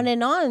on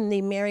and on.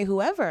 They marry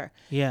whoever.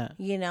 Yeah.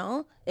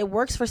 It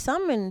works for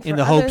some and for In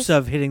the others, hopes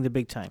of hitting the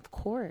big time. Of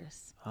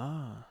course.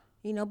 Ah.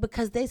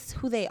 Because that's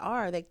who they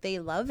are. Like, they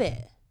love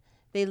it.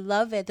 They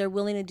love it. They're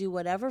willing to do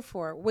whatever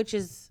for it, which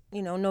is,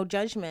 no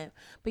judgment.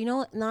 But,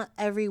 not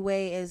every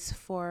way is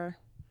for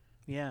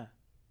Yeah.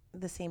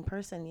 the same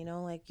person,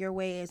 Like, your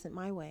way isn't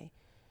my way.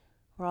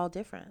 We're all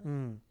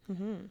different.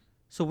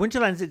 So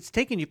Winterland, it's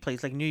taking you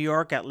place like New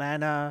York,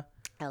 Atlanta.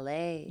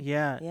 LA.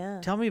 Yeah.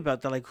 Yeah. Tell me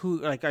about that. Like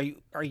who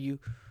are you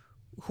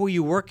who are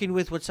you working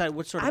with? What sort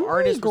of I'm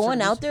artists? really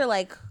going out there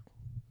like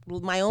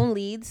my own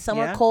leads. Some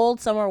Yeah? are cold,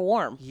 some are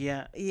warm.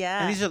 Yeah.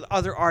 Yeah. And these are the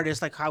other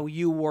artists like how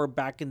you were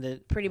back in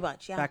the Pretty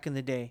much, yeah. back in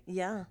the day.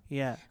 Yeah.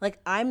 Yeah. Like,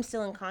 I'm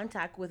still in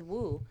contact with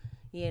Wu,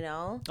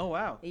 Oh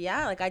wow.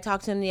 Yeah, like I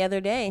talked to him the other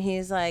day and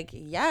he's like,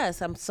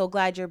 yes, I'm so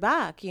glad you're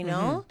back,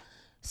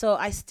 So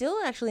I still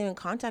actually am in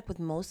contact with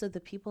most of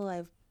the people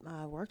I've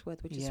worked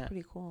with, which is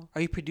pretty cool.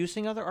 Are you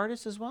producing other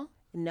artists as well?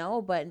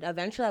 No, but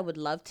eventually I would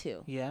love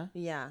to. Yeah.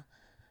 Yeah.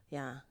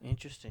 Yeah.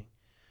 Interesting.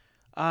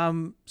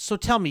 So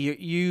tell me,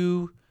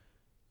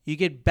 you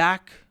get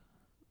back.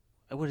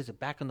 What is it?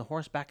 Back on the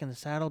horse, back in the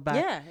saddle, back.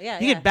 Yeah.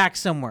 You get back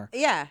somewhere.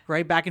 Yeah.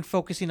 Right, back and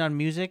focusing on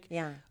music.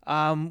 Yeah.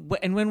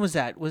 And when was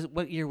that?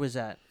 What year was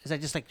that? Is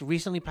that just like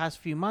recently, past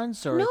few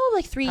months, or No,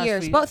 like 3 past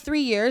years. 3 About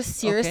 3 years,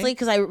 seriously,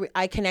 Okay. because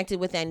I connected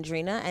with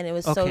Andrina and it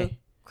was so Okay.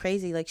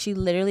 crazy. Like, she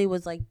literally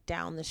was like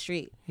down the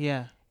street.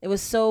 Yeah. It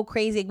was so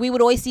crazy. We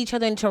would always see each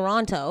other in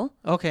Toronto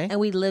Okay. and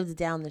we lived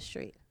down the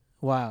street.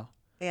 Wow.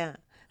 Yeah.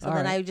 So All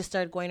then right. I just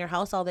started going to her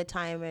house all the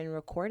time and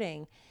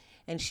recording.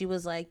 And she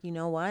was like, you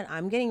know what?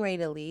 I'm getting ready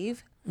to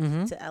leave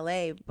to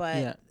LA, but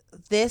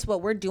Yeah.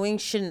 what we're doing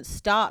shouldn't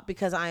stop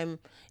because I'm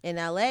in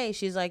LA.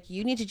 She's like,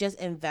 you need to just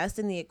invest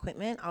in the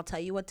equipment. I'll tell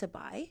you what to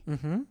buy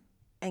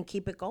and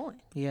keep it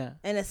going. Yeah.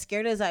 And as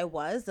scared as I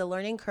was, the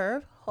learning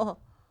curve,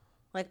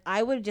 like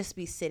I would just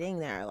be sitting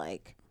there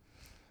like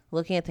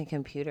looking at the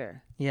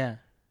computer, Yeah.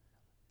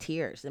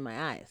 tears in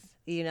my eyes,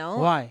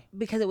 Why?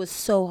 Because it was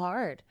so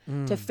hard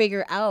to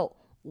figure out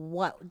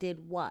what did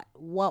what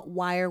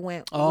wire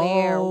went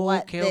where,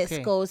 what okay, this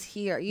okay. goes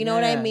here. You know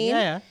what I mean?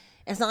 Yeah.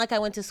 It's not like I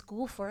went to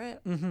school for it.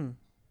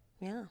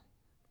 Yeah.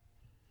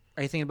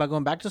 Are you thinking about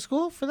going back to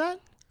school for that?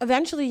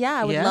 Eventually, yeah,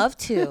 I would Yeah? love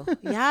to.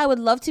 Yeah, I would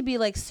love to be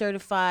like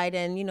certified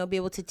and, be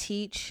able to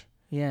teach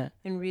Yeah.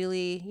 and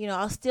really,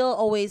 I'll still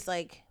always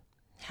like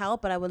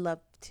help, but I would love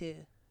to.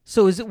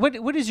 So is it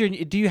what is your?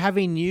 Do you have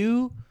a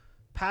new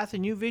path, a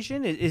new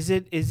vision? Is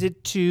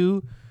it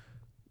to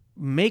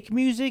make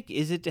music?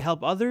 Is it to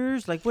help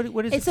others? Like what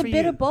is It's it a for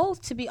bit you? of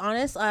both, to be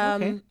honest.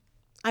 Okay.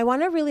 I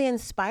want to really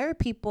inspire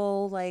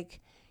people. Like,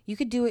 you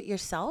could do it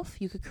yourself.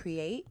 You could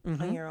create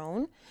on your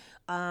own.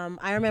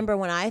 I remember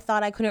when I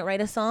thought I couldn't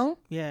write a song,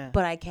 Yeah.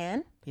 but I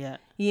can. Yeah.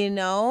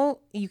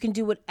 You can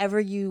do whatever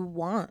you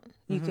want.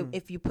 You could,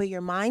 if you put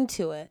your mind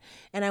to it.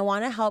 And I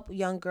want to help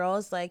young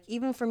girls. Like,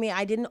 even for me,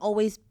 I didn't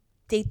always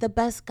date the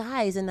best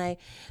guys, and I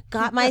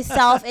got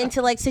myself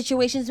into like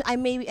situations I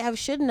maybe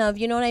shouldn't have.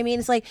 You know what I mean?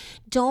 It's like,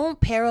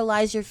 don't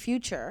paralyze your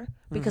future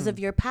because of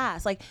your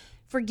past. Like,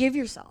 forgive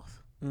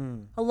yourself.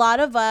 A lot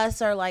of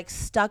us are like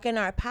stuck in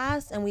our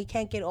past and we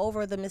can't get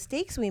over the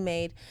mistakes we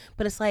made.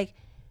 But it's like,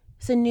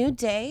 it's a new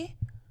day.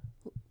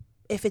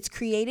 If it's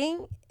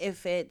creating,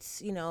 if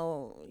it's, you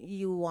know,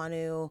 you want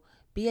to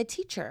be a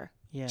teacher,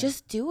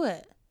 just do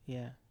it.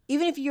 Yeah.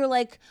 Even if you're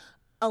like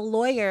a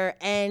lawyer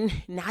and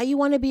now you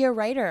want to be a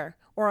writer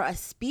or a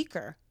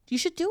speaker, you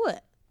should do it.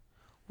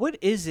 What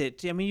is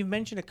it? I mean, you've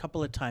mentioned a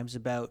couple of times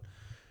about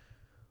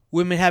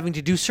women having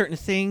to do certain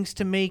things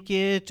to make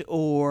it,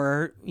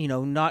 or, you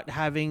know, not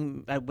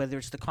having, whether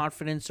it's the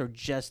confidence or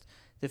just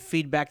the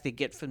feedback they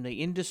get from the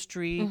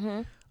industry.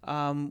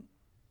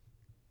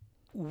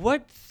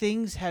 What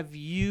things have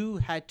you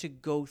had to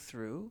go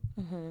through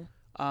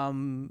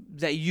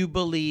that you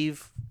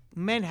believe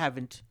men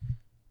haven't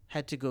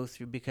had to go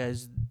through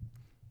because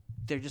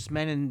they're just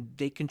men and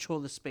they control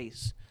the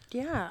space?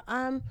 Yeah.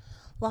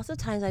 Lots of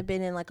times I've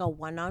been in like a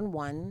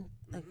one-on-one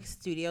like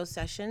studio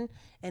session,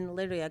 and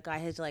literally a guy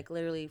has like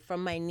literally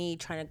from my knee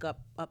trying to go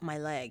up my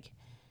leg,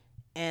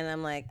 and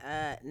I'm like,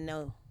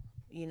 no,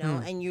 you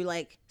know, and you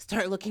like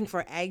start looking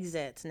for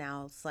exits.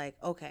 Now it's like,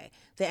 okay,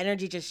 the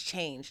energy just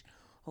changed.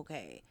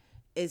 Okay,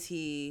 is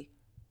he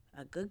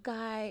a good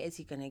guy? Is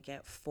he gonna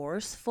get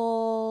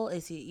forceful?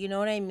 Is he, you know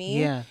what I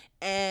mean? Yeah.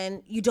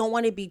 And you don't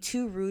want to be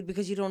too rude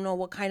because you don't know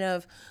what kind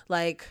of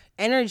like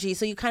energy.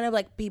 So you kind of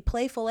like be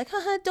playful, like,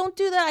 haha, don't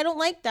do that. I don't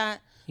like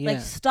that. Yeah.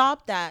 Like,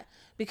 stop that.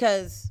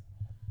 Because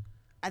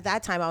at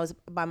that time I was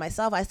by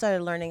myself. I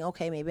started learning,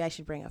 okay, maybe I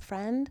should bring a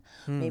friend.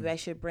 Maybe I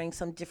should bring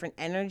some different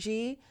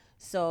energy.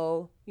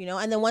 So, you know,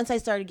 and then once I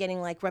started getting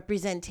like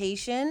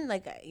representation,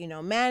 like, you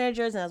know,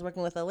 managers, and I was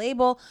working with a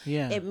label,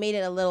 it made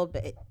it a little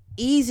bit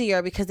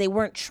easier because they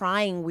weren't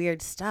trying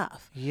weird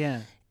stuff.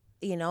 Yeah.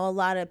 You know, a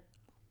lot of,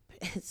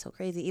 it's so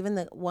crazy. Even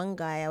the one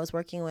guy I was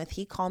working with,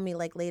 he called me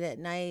like late at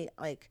night,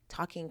 like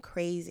talking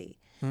crazy.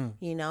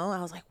 You know,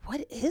 I was like,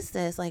 what is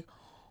this? Like,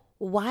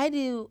 why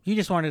do You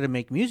just wanted to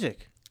make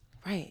music.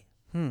 right?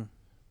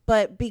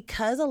 But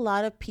because a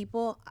lot of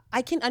people,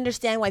 I can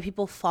understand why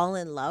people fall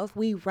in love.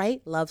 We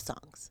write love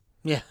songs.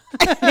 Yeah.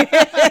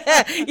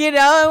 You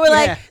know, and we're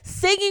like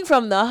singing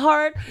from the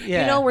heart.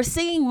 Yeah. You know, we're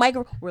singing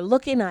we're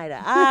looking eye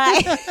to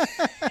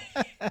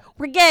eye.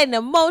 We're getting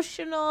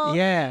emotional.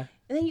 Yeah.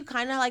 And then you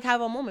kind of like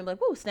have a moment like,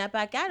 whoa, snap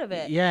back out of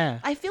it. Yeah.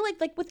 I feel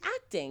like with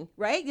acting,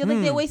 right? You're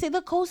like, they always say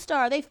the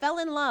co-star, they fell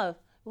in love.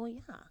 Well,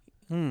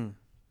 yeah.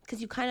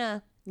 Because you kind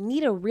of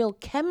need a real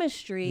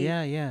chemistry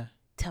Yeah.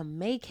 to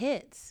make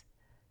hits.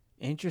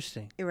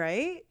 Interesting.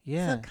 Right?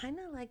 Yeah. So kind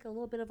of like a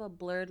little bit of a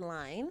blurred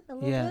line a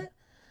little bit.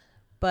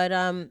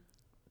 But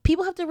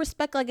people have to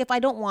respect, like, if I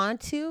don't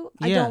want to,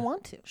 I don't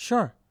want to.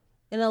 Sure.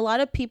 And a lot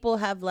of people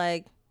have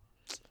like,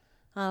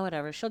 oh,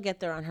 whatever, she'll get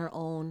there on her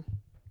own.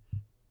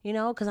 You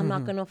know, because I'm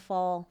not going to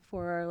fall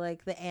for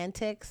like the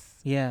antics.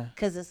 Yeah.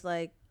 Because it's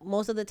like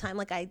most of the time,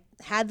 like I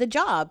had the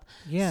job.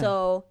 Yeah.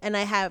 So, and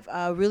I have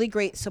a really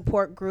great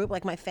support group,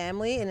 like my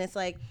family. And it's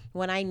like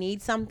when I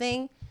need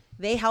something,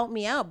 they help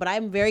me out. But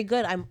I'm very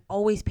good. I'm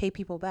always pay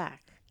people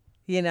back,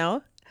 you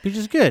know? Which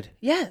is good.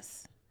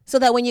 Yes. So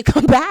that when you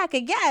come back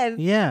again,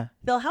 Yeah.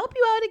 they'll help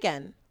you out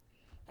again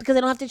because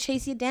they don't have to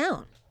chase you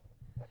down.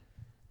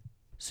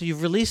 So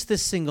you've released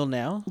this single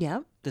now. Yeah.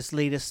 This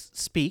latest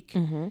Speak.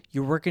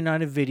 You're working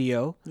on a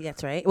video.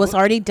 That's right. It was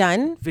already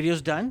done.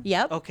 Video's done?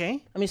 Yep.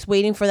 Okay. I'm just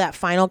waiting for that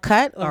final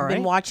cut. I've been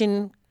right.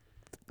 watching.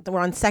 We're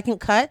on second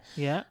cut.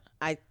 Yeah.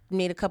 I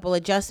made a couple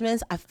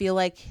adjustments. I feel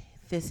like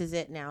this is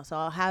it now. So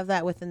I'll have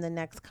that within the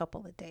next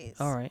couple of days.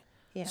 All right.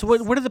 Yes. So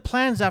what are the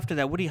plans after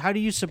that? How do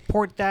you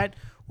support that?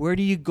 Where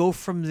do you go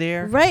from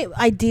there? Right.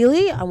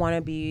 Ideally, I want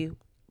to be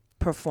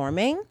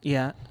performing.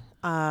 Yeah.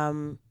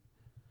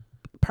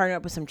 Partner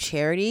up with some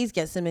charities,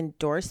 get some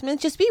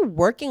endorsements, just be a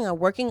working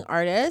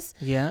artist.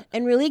 Yeah.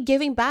 And really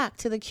giving back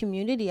to the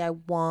community. I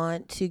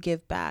want to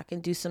give back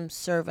and do some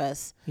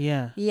service.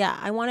 Yeah. Yeah,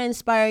 I want to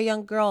inspire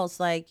young girls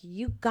like,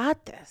 you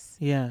got this.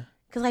 Yeah.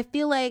 Because I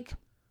feel like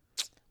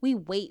we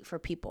wait for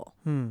people.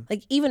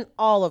 Like even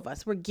all of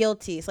us, we're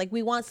guilty. It's like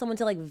we want someone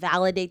to like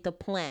validate the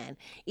plan.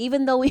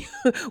 Even though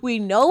we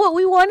know what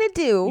we want to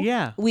do.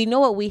 Yeah. We know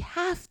what we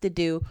have to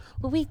do.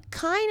 But we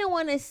kind of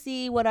want to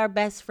see what our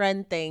best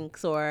friend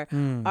thinks or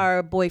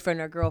our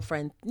boyfriend or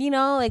girlfriend. You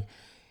know, like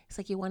it's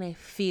like you want to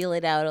feel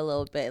it out a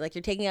little bit. Like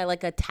you're taking out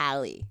like a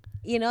tally.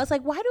 You know, it's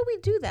like, why do we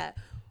do that?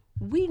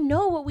 We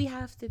know what we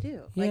have to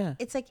do. Like, Yeah.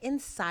 it's like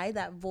inside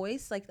that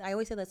voice. Like I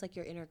always say that's like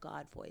your inner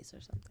God voice or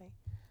something.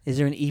 Is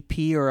there an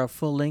EP or a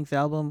full-length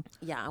album?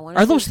 Yeah, I want.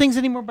 Are those things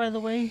anymore, by the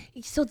way?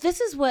 So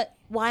this is why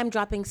I'm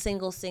dropping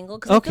single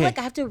because I Okay. feel like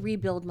I have to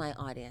rebuild my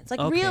audience.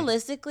 Like Okay.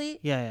 realistically,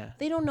 Yeah.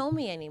 they don't know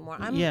me anymore.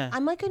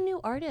 I'm like a new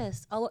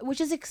artist,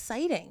 which is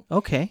exciting.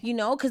 Okay. You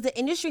know, because the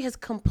industry has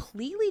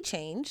completely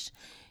changed.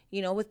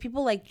 You know, with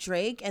people like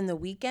Drake and The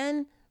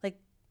Weeknd, like,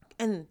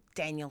 and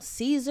Daniel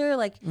Caesar,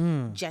 like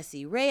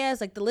Jesse Reyes,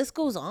 like the list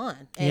goes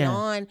on and Yeah.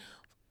 on.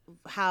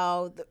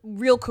 how the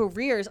real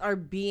careers are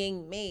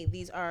being made.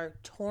 These are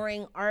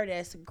touring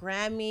artists,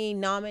 Grammy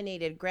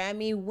nominated,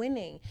 Grammy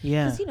winning.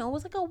 Yeah. Because, it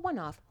was like a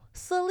one-off.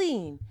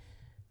 Celine,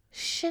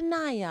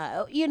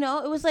 Shania,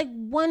 it was like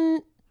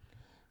one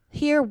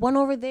here, one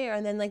over there.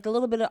 And then like the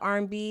little bit of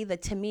R&B, the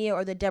Tamia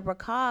or the Deborah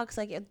Cox,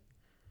 like it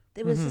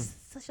was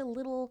just such a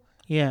little...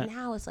 Yeah.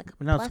 Now it's like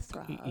a Now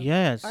plethora of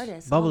yes,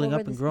 artists bubbling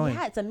up and growing.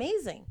 Yeah, it's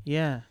amazing.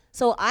 Yeah.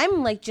 So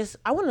I'm like,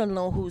 I want to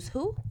know who's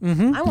who.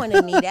 I want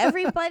to meet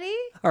everybody.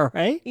 All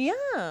right.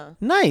 Yeah.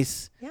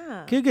 Nice.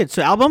 Yeah. Good.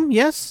 So album,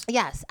 yes?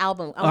 Yes,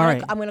 album.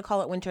 right. I'm gonna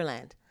call it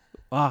Winterland.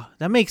 Ah,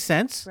 that makes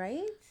sense.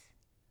 Right?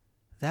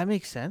 That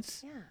makes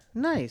sense. Yeah.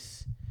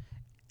 Nice.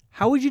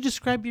 How would you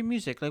describe your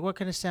music? Like, what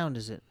kind of sound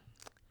is it?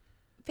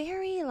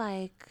 Very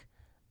like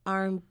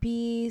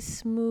R&B,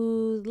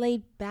 smooth,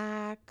 laid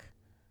back,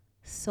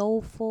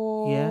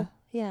 soulful. Yeah.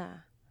 Yeah.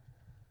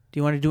 Do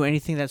you want to do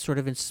anything that's sort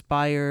of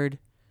inspired?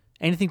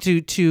 Anything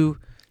to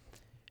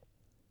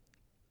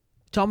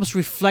almost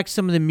reflect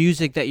some of the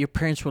music that your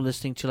parents were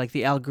listening to, like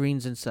the Al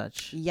Greens and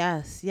such?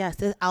 Yes.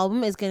 This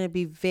album is going to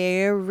be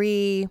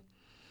very,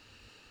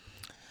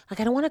 like,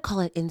 I don't want to call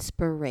it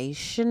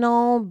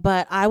inspirational,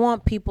 but I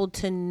want people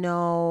to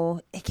know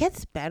it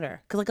gets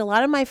better. Because, like, a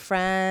lot of my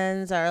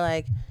friends are,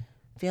 like,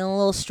 feeling a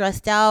little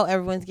stressed out.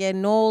 Everyone's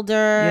getting older.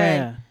 Yeah.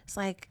 And it's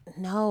like,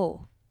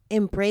 no,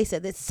 embrace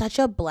it. It's such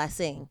a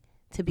blessing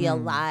to be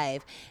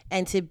alive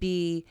and to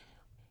be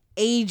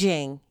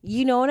aging.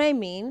 You know what I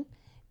mean?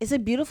 It's a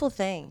beautiful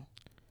thing.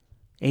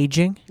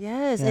 Aging?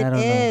 Yes, Yeah,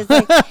 it is.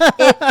 Like,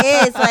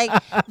 it is like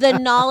the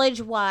knowledge.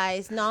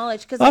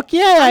 Because I I'm can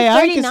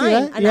see 39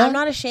 that. and Yeah. I'm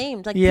not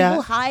ashamed. Like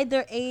people hide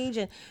their age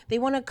and they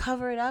want to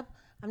cover it up.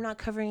 I'm not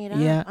covering it up.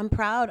 Yeah. I'm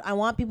proud. I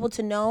want people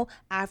to know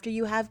after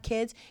you have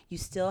kids, you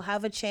still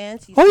have a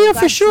chance. You Oh, still yeah,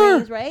 got for sure.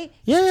 dreams, right?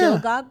 Yeah. You still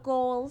got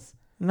goals.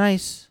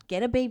 Nice.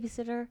 Get a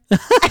babysitter.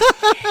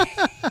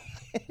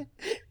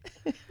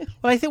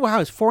 Well, I think, how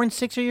is 4 and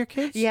 6 are your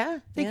kids? Yeah.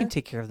 They yeah. can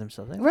take care of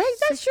themselves. Right,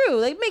 that's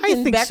true. They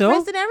making think breakfast so.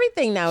 and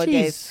everything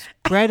nowadays.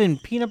 Jeez. Bread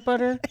and peanut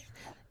butter.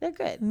 They're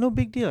good. No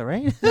big deal,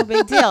 right? No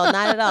big deal. Not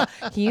at all.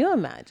 Can you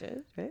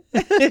imagine?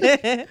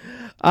 Right?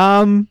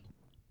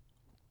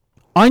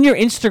 On your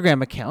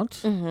Instagram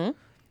account,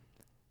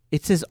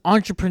 it says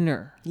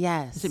entrepreneur.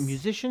 Yes. Is it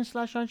musician /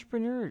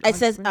 entrepreneur? It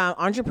says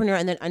entrepreneur,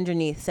 and then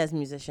underneath says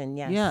musician.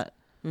 Yes. Yeah.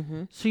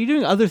 So you're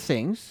doing other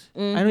things.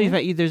 I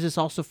know there's this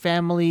also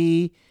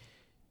family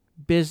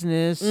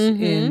business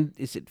and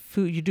is it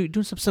food? You're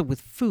doing some stuff with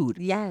food.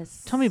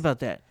 Yes. Tell me about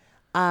that.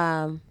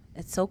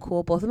 It's so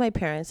cool. Both of my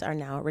parents are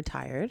now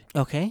retired.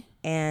 Okay.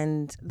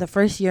 And the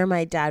first year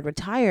my dad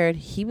retired,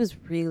 he was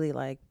really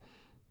like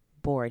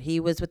bored. He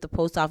was with the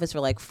post office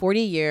for like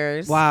 40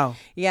 years. Wow.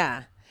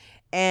 Yeah.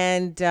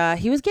 And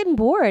he was getting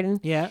bored.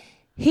 And Yeah.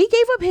 he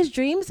gave up his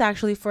dreams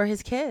actually for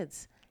his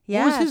kids.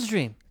 Yeah. What was his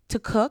dream? To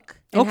cook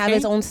and have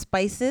his own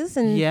spices.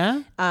 And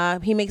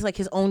he makes like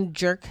his own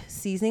jerk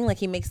seasoning. Like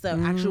he makes the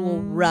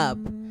actual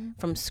rub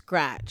from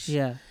scratch.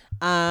 Yeah.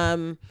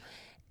 And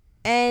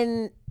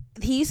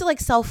he used to like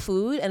sell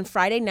food, and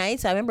Friday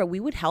nights, I remember we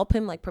would help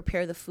him like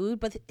prepare the food,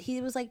 but he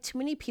was like too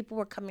many people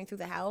were coming through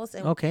the house,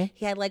 and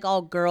he had like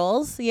all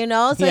girls, So he's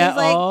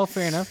like,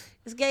 fair enough.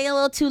 It's getting a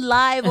little too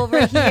live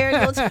over here,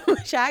 a little too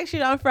much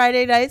action on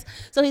Friday nights.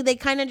 So they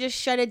kind of just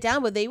shut it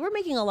down, but they were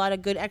making a lot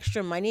of good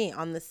extra money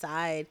on the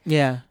side.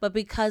 Yeah. But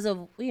because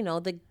of, we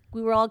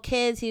were all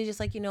kids, he was just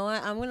like, you know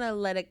what, I'm going to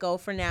let it go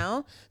for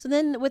now. So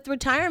then with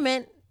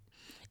retirement,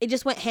 it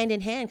just went hand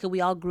in hand because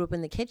we all grew up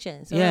in the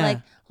kitchen. So we're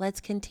like,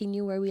 let's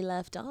continue where we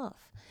left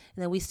off.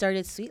 And then we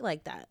started Sweet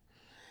Like That.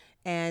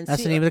 And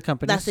that's the name of the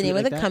company. That's the name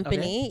of the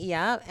company. Okay.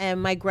 Yeah.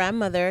 And my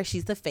grandmother,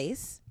 she's the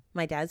face,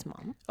 my dad's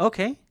mom.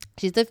 Okay.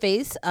 She's the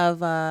face of,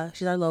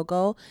 she's our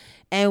logo.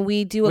 And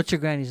we do What's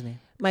your granny's name?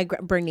 My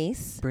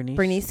Bernice.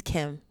 Bernice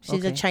Kim.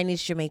 She's a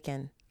Chinese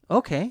Jamaican.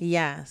 Okay.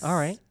 Yes. All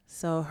right.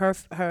 So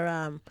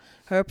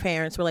her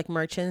parents were like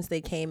merchants.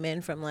 They came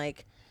in from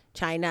like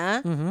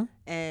China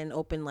and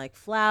opened like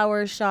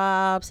flower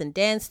shops and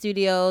dance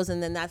studios,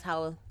 and then that's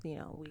how we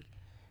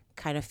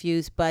kind of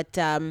fused. But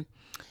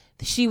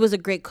she was a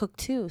great cook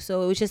too,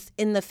 so it was just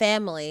in the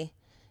family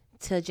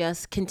to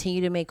just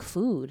continue to make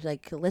food.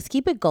 Like, let's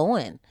keep it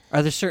going.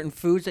 Are there certain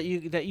foods that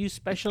you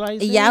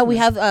specialize in? Yeah, we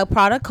have a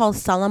product called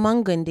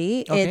Salaman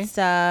Gundi. Okay. It's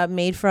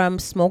made from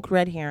smoked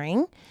red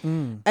herring.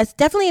 It's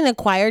definitely an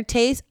acquired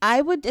taste.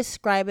 I would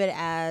describe it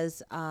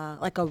as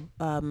like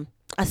a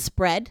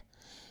spread.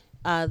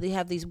 They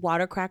have these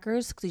water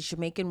crackers, these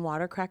Jamaican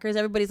water crackers.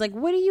 Everybody's like,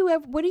 what do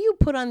you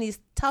put on these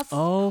tough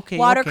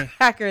water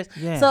crackers?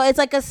 Yeah. So it's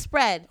like a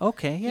spread.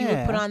 Okay, yeah. You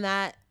would put on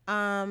that.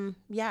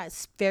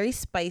 It's very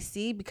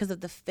spicy because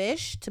of the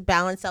fish to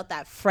balance out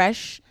that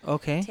fresh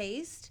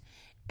taste.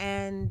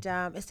 And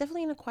it's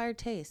definitely an acquired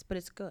taste, but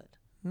it's good.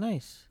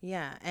 Nice.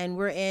 Yeah, and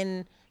we're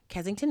in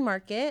Kensington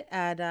Market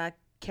at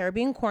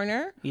Caribbean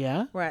Corner.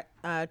 Yeah. We're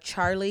at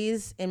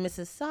Charlie's in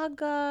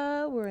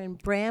Mississauga. We're in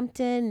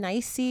Brampton,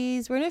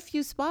 Nicey's. We're in a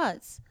few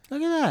spots.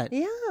 Look at that.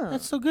 Yeah.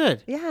 That's so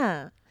good.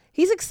 Yeah.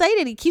 He's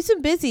excited. He keeps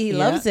him busy. He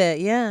loves it.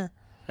 Yeah.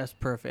 That's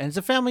perfect. And it's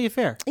a family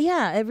affair.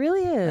 Yeah, it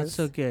really is. That's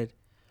so good.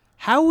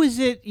 How is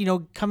it,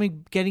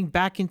 getting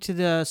back into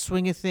the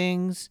swing of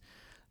things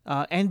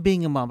and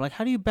being a mom? Like,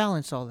 how do you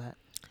balance all that?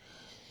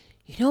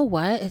 You know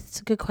what? It's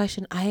a good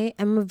question. I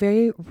am a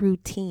very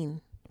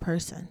routine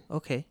person.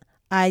 Okay.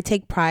 I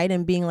take pride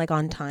in being like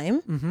on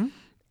time. Mm-hmm.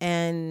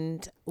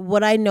 And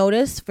what I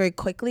noticed very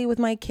quickly with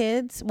my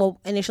kids, well,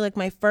 initially like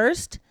my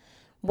first,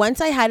 once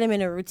I had him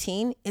in a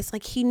routine, it's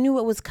like he knew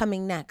what was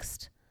coming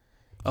next.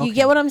 Okay. You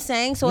get what I'm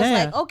saying? So it's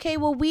like, okay,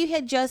 well, we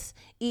had just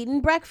eaten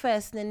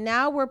breakfast and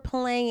now we're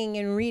playing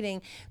and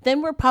reading.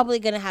 Then we're probably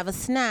going to have a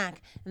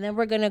snack. And then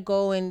we're going to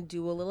go and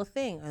do a little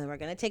thing. And then we're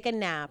going to take a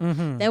nap.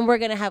 Mm-hmm. Then we're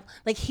going to have,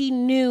 like, he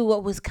knew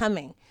what was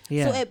coming.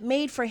 Yeah. So it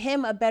made for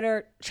him a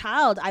better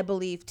child, I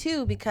believe,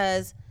 too,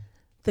 because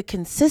the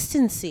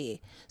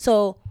consistency.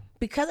 So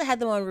because I had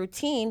them on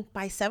routine,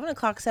 by 7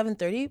 o'clock,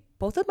 7:30,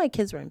 both of my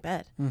kids were in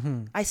bed.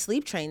 Mm-hmm. I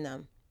sleep trained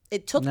them.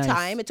 It took Nice.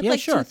 time. It took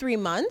 2-3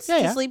 months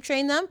to sleep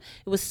train them.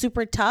 It was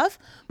super tough,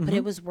 but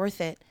it was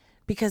worth it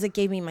because it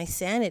gave me my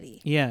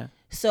sanity. Yeah.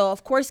 So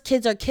of course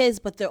kids are kids,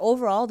 but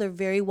they're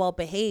very well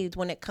behaved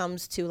when it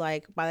comes to,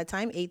 like, by the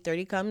time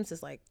 8:30 comes,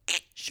 it's like.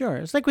 Sure.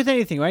 It's like with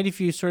anything, right?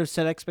 If you sort of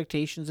set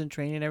expectations and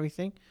train and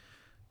everything,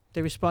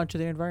 they respond to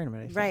their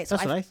environment. I think. Right.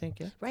 That's what I think.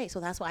 Yeah. Right. So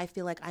that's why I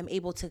feel like I'm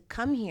able to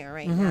come here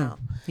right now.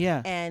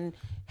 Yeah. And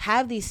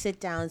have these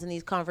sit downs and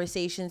these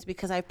conversations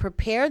because I've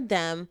prepared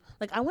them.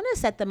 Like, I want to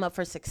set them up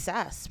for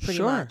success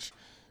pretty much.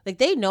 Like,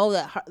 they know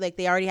that, like,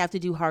 they already have to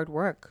do hard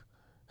work.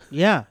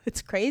 Yeah.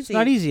 It's crazy. It's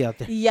not easy out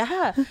there.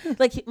 Yeah.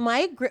 Like,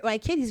 my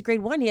kid, he's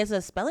grade 1. He has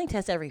a spelling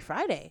test every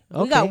Friday.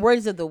 Okay. We got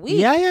words of the week.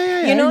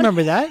 Yeah. You know? I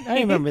remember that.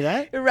 I remember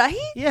that. Right?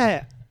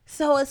 Yeah.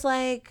 So it's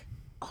like,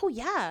 oh,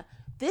 yeah.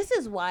 This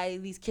is why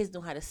these kids know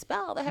how to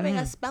spell. They're having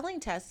a spelling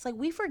test. It's like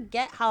we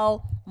forget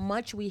how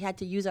much we had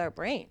to use our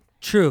brain.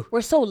 True.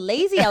 We're so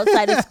lazy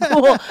outside of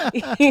school.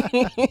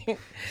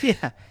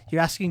 Yeah.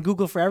 You're asking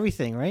Google for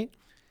everything, right?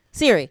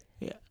 Siri.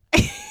 Yeah.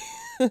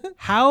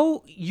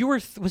 How you were,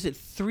 was it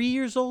 3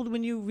 years old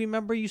when you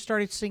remember you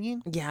started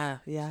singing? Yeah.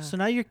 So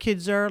now your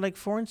kids are like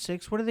 4 and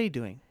 6. What are they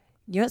doing?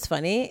 You know what's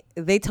funny?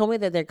 They told me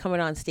that they're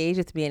coming on stage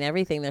with me and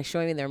everything. They're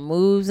showing me their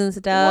moves and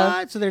stuff.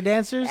 What? So they're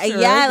dancers?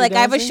 Yeah, like I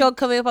have a show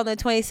coming up on the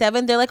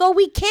 27th. They're like, oh,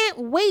 we can't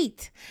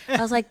wait.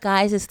 I was like,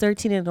 guys, it's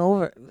 13 and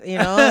over,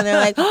 And they're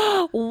like,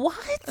 oh,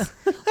 what?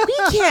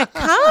 We can't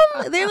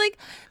come? They're like,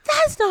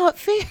 that's not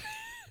fair.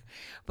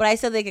 But I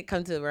said they could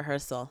come to the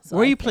rehearsal. So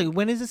where are you playing?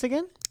 When is this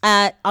again?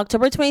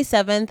 October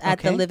 27th at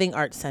the Living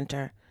Arts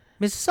Center.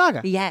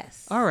 Mississauga?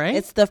 Yes. All right.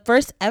 It's the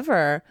first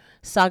ever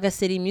Saga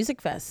City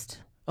Music Fest.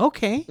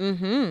 Okay.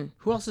 Mm-hmm.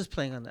 Who else is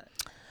playing on that?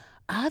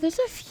 There's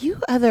a few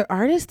other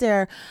artists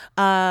there.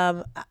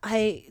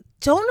 I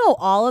don't know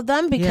all of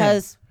them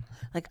because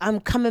like I'm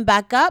coming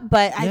back up,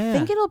 but I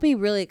think it'll be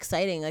really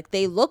exciting. Like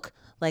they look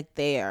like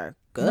they are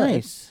good.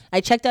 Nice.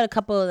 I checked out a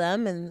couple of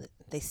them and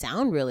they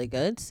sound really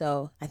good.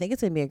 So I think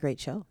it's going to be a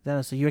great show.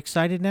 So you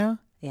excited now?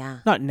 Yeah.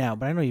 Not now,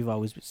 but I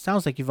know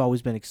sounds like you've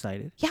always been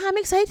excited. Yeah, I'm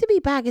excited to be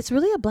back. It's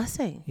really a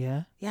blessing.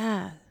 Yeah.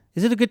 Yeah.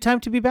 Is it a good time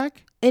to be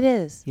back? It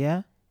is.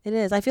 Yeah. It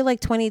is. I feel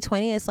like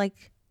 2020 is like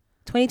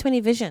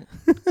 2020 vision.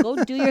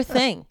 Go do your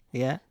thing.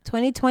 Yeah.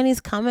 2020 is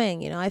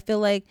coming. I feel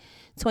like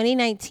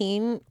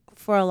 2019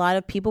 for a lot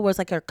of people was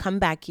like a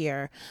comeback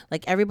year.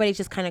 Like everybody's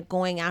just kind of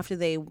going after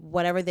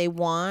whatever they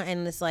want.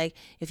 And it's like,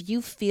 if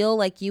you feel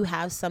like you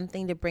have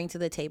something to bring to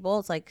the table,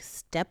 it's like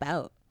step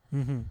out.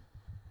 Mm-hmm.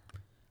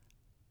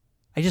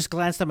 I just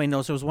glanced at my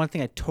notes. There was one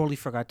thing I totally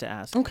forgot to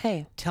ask.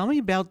 Okay. Tell me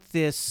about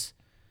this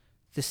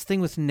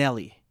thing with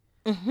Nelly.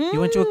 Mm-hmm. You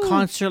went to a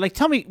concert. Like,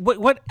 tell me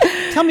what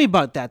tell me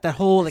about that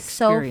whole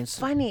experience. So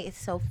funny. It's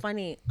so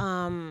funny.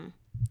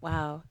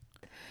 Wow.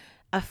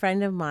 A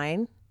friend of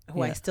mine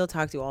who I still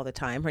talk to all the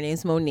time. Her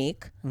name's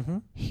Monique. Mm-hmm.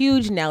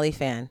 Huge Nelly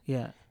fan.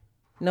 Yeah.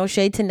 No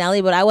shade to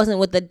Nelly, but I wasn't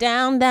with the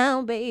down,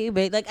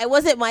 baby. Like, it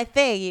wasn't my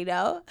thing,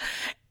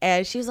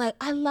 And she was like,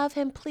 I love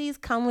him. Please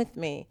come with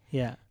me.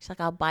 Yeah. She's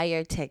like, I'll buy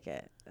your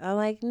ticket. I'm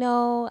like,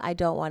 no, I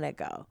don't want to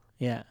go.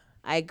 Yeah.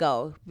 I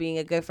go, being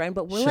a good friend.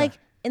 But we're like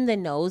in the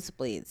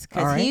nosebleeds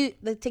because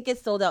the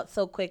tickets sold out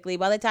so quickly.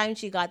 By the time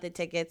she got the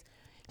tickets,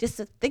 just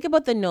think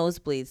about the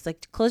nosebleeds.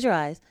 Like, close your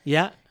eyes.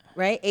 Yeah.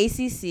 Right?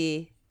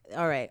 ACC.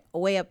 All right.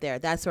 Way up there.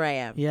 That's where I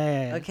am.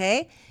 Yeah.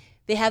 Okay?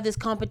 They have this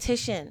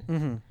competition.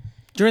 Mm-hmm.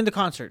 During the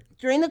concert.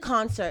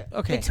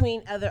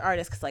 Between other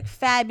artists, because like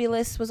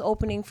Fabulous was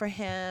opening for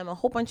him, a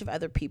whole bunch of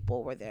other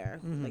people were there,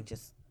 like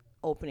just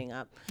opening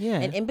up. Yeah.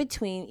 And in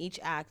between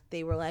each act,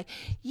 they were like,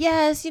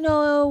 yes,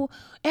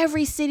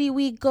 every city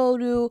we go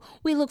to,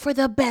 we look for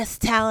the best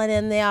talent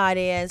in the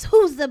audience.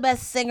 Who's the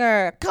best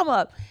singer? Come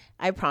up.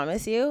 I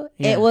promise you,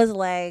 it was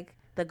like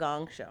the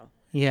Gong Show.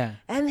 Yeah.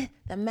 And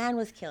the man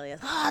was killing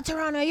us. Oh,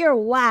 Toronto, you're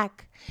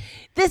whack.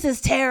 This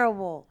is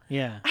terrible.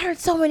 Yeah. I heard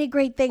so many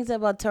great things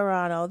about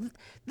Toronto.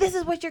 This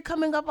is what you're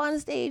coming up on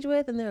stage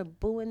with, and they're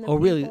booing the people.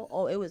 Really?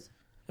 Oh, it was.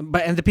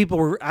 And the people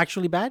were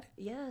actually bad?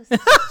 Yes.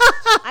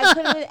 I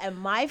couldn't. And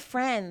my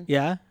friend.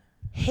 Yeah.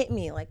 Hit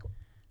me like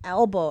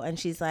elbow, and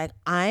she's like,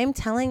 I'm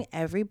telling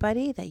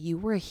everybody that you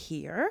were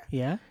here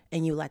Yeah.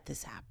 and you let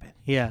this happen.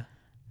 Yeah.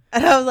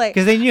 And I was like,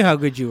 Because they knew how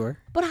good you were.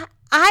 but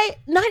I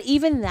not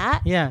even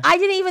that. Yeah. I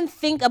didn't even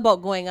think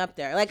about going up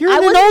there. Like, You're I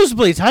in the wasn't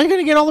nosebleeds. How are you going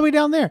to get all the way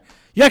down there?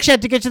 You actually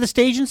had to get to the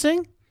stage and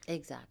sing?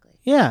 exactly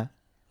Yeah.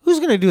 Who's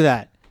going to do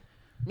that?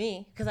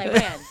 me, because I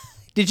ran.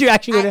 Did you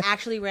actually I go to...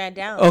 actually ran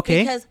down.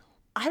 Okay. Because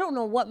I don't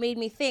know what made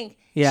me think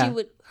Yeah.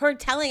 her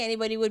telling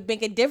anybody would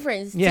make a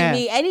difference Yeah. to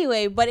me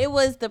anyway. But it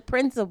was the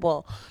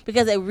principle,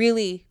 because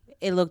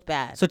it looked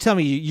bad. So tell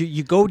me,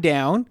 you go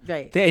down.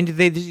 Right. And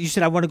you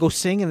said, I want to go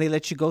sing, and they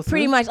let you go through?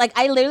 Pretty much. Like,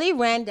 I literally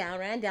ran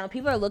down.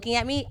 People are looking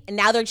at me, and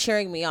now they're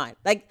cheering me on.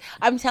 Like,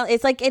 I'm telling,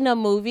 it's like in a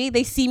movie.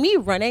 They see me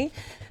running,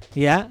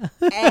 Yeah.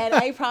 and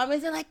I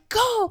promise they're like,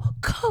 go,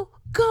 go,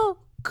 go,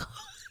 go.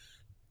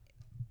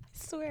 I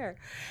swear.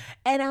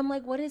 And I'm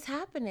like, what is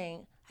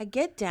happening? I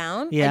get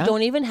down. Yeah. I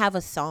don't even have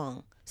a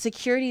song.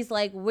 Security's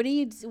like,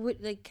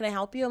 like, can I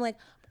help you? I'm like,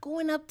 I'm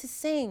going up to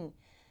sing.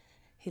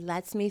 He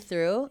lets me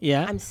through.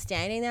 Yeah. I'm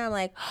standing there. I'm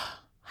like,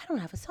 I don't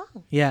have a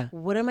song. Yeah.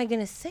 What am I going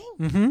to sing?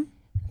 Mm-hmm.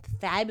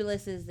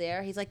 Fabulous is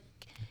there. He's like,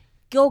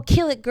 go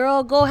kill it,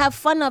 girl. Go have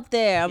fun up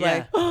there. I'm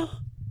like,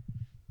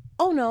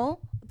 oh no,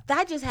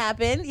 that just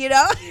happened, you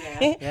know?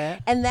 Yeah.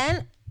 And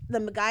then the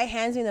guy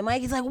hands me the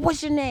mic. He's like,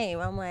 what's your name?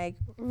 I'm like,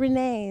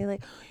 Renee.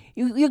 Like,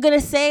 you're going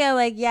to sing? I'm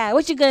like, yeah.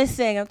 What you going to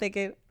sing? I'm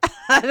thinking,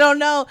 I don't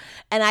know.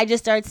 And I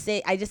just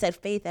said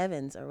Faith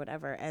Evans or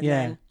whatever. And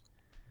then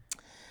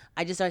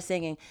I just started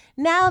singing,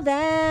 now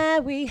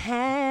that we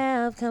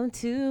have come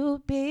to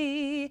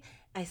be.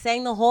 I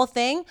sang the whole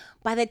thing.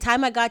 By the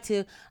time I got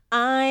to,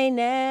 I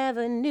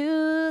never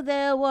knew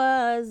there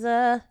was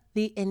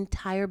the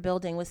entire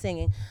building was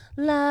singing,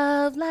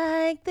 love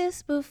like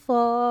this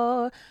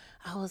before.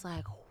 I was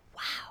like,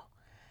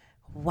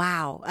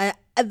 wow.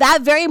 At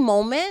that very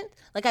moment,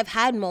 like, I've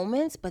had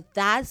moments, but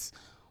that's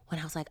when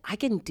I was like, I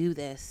can do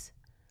this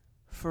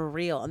for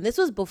real. And this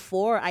was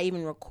before I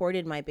even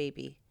recorded my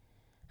baby.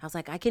 I was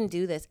like, I can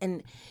do this.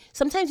 And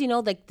sometimes,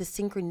 like the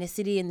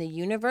synchronicity in the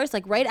universe,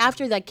 like right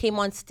after that came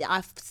on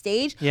off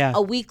stage,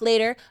 a week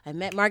later, I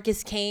met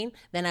Marcus Kane.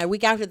 Then a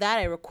week after that,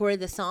 I recorded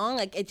the song.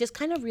 Like, it just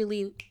kind of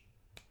really,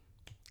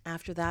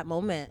 after that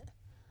moment,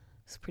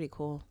 it's pretty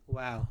cool.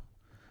 Wow.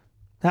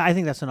 I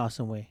think that's an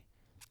awesome way.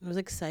 It was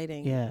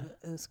exciting. Yeah.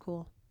 It was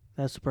cool.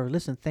 That's super.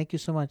 Listen, thank you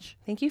so much.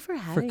 Thank you for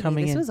having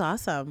coming me. This in. was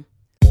awesome.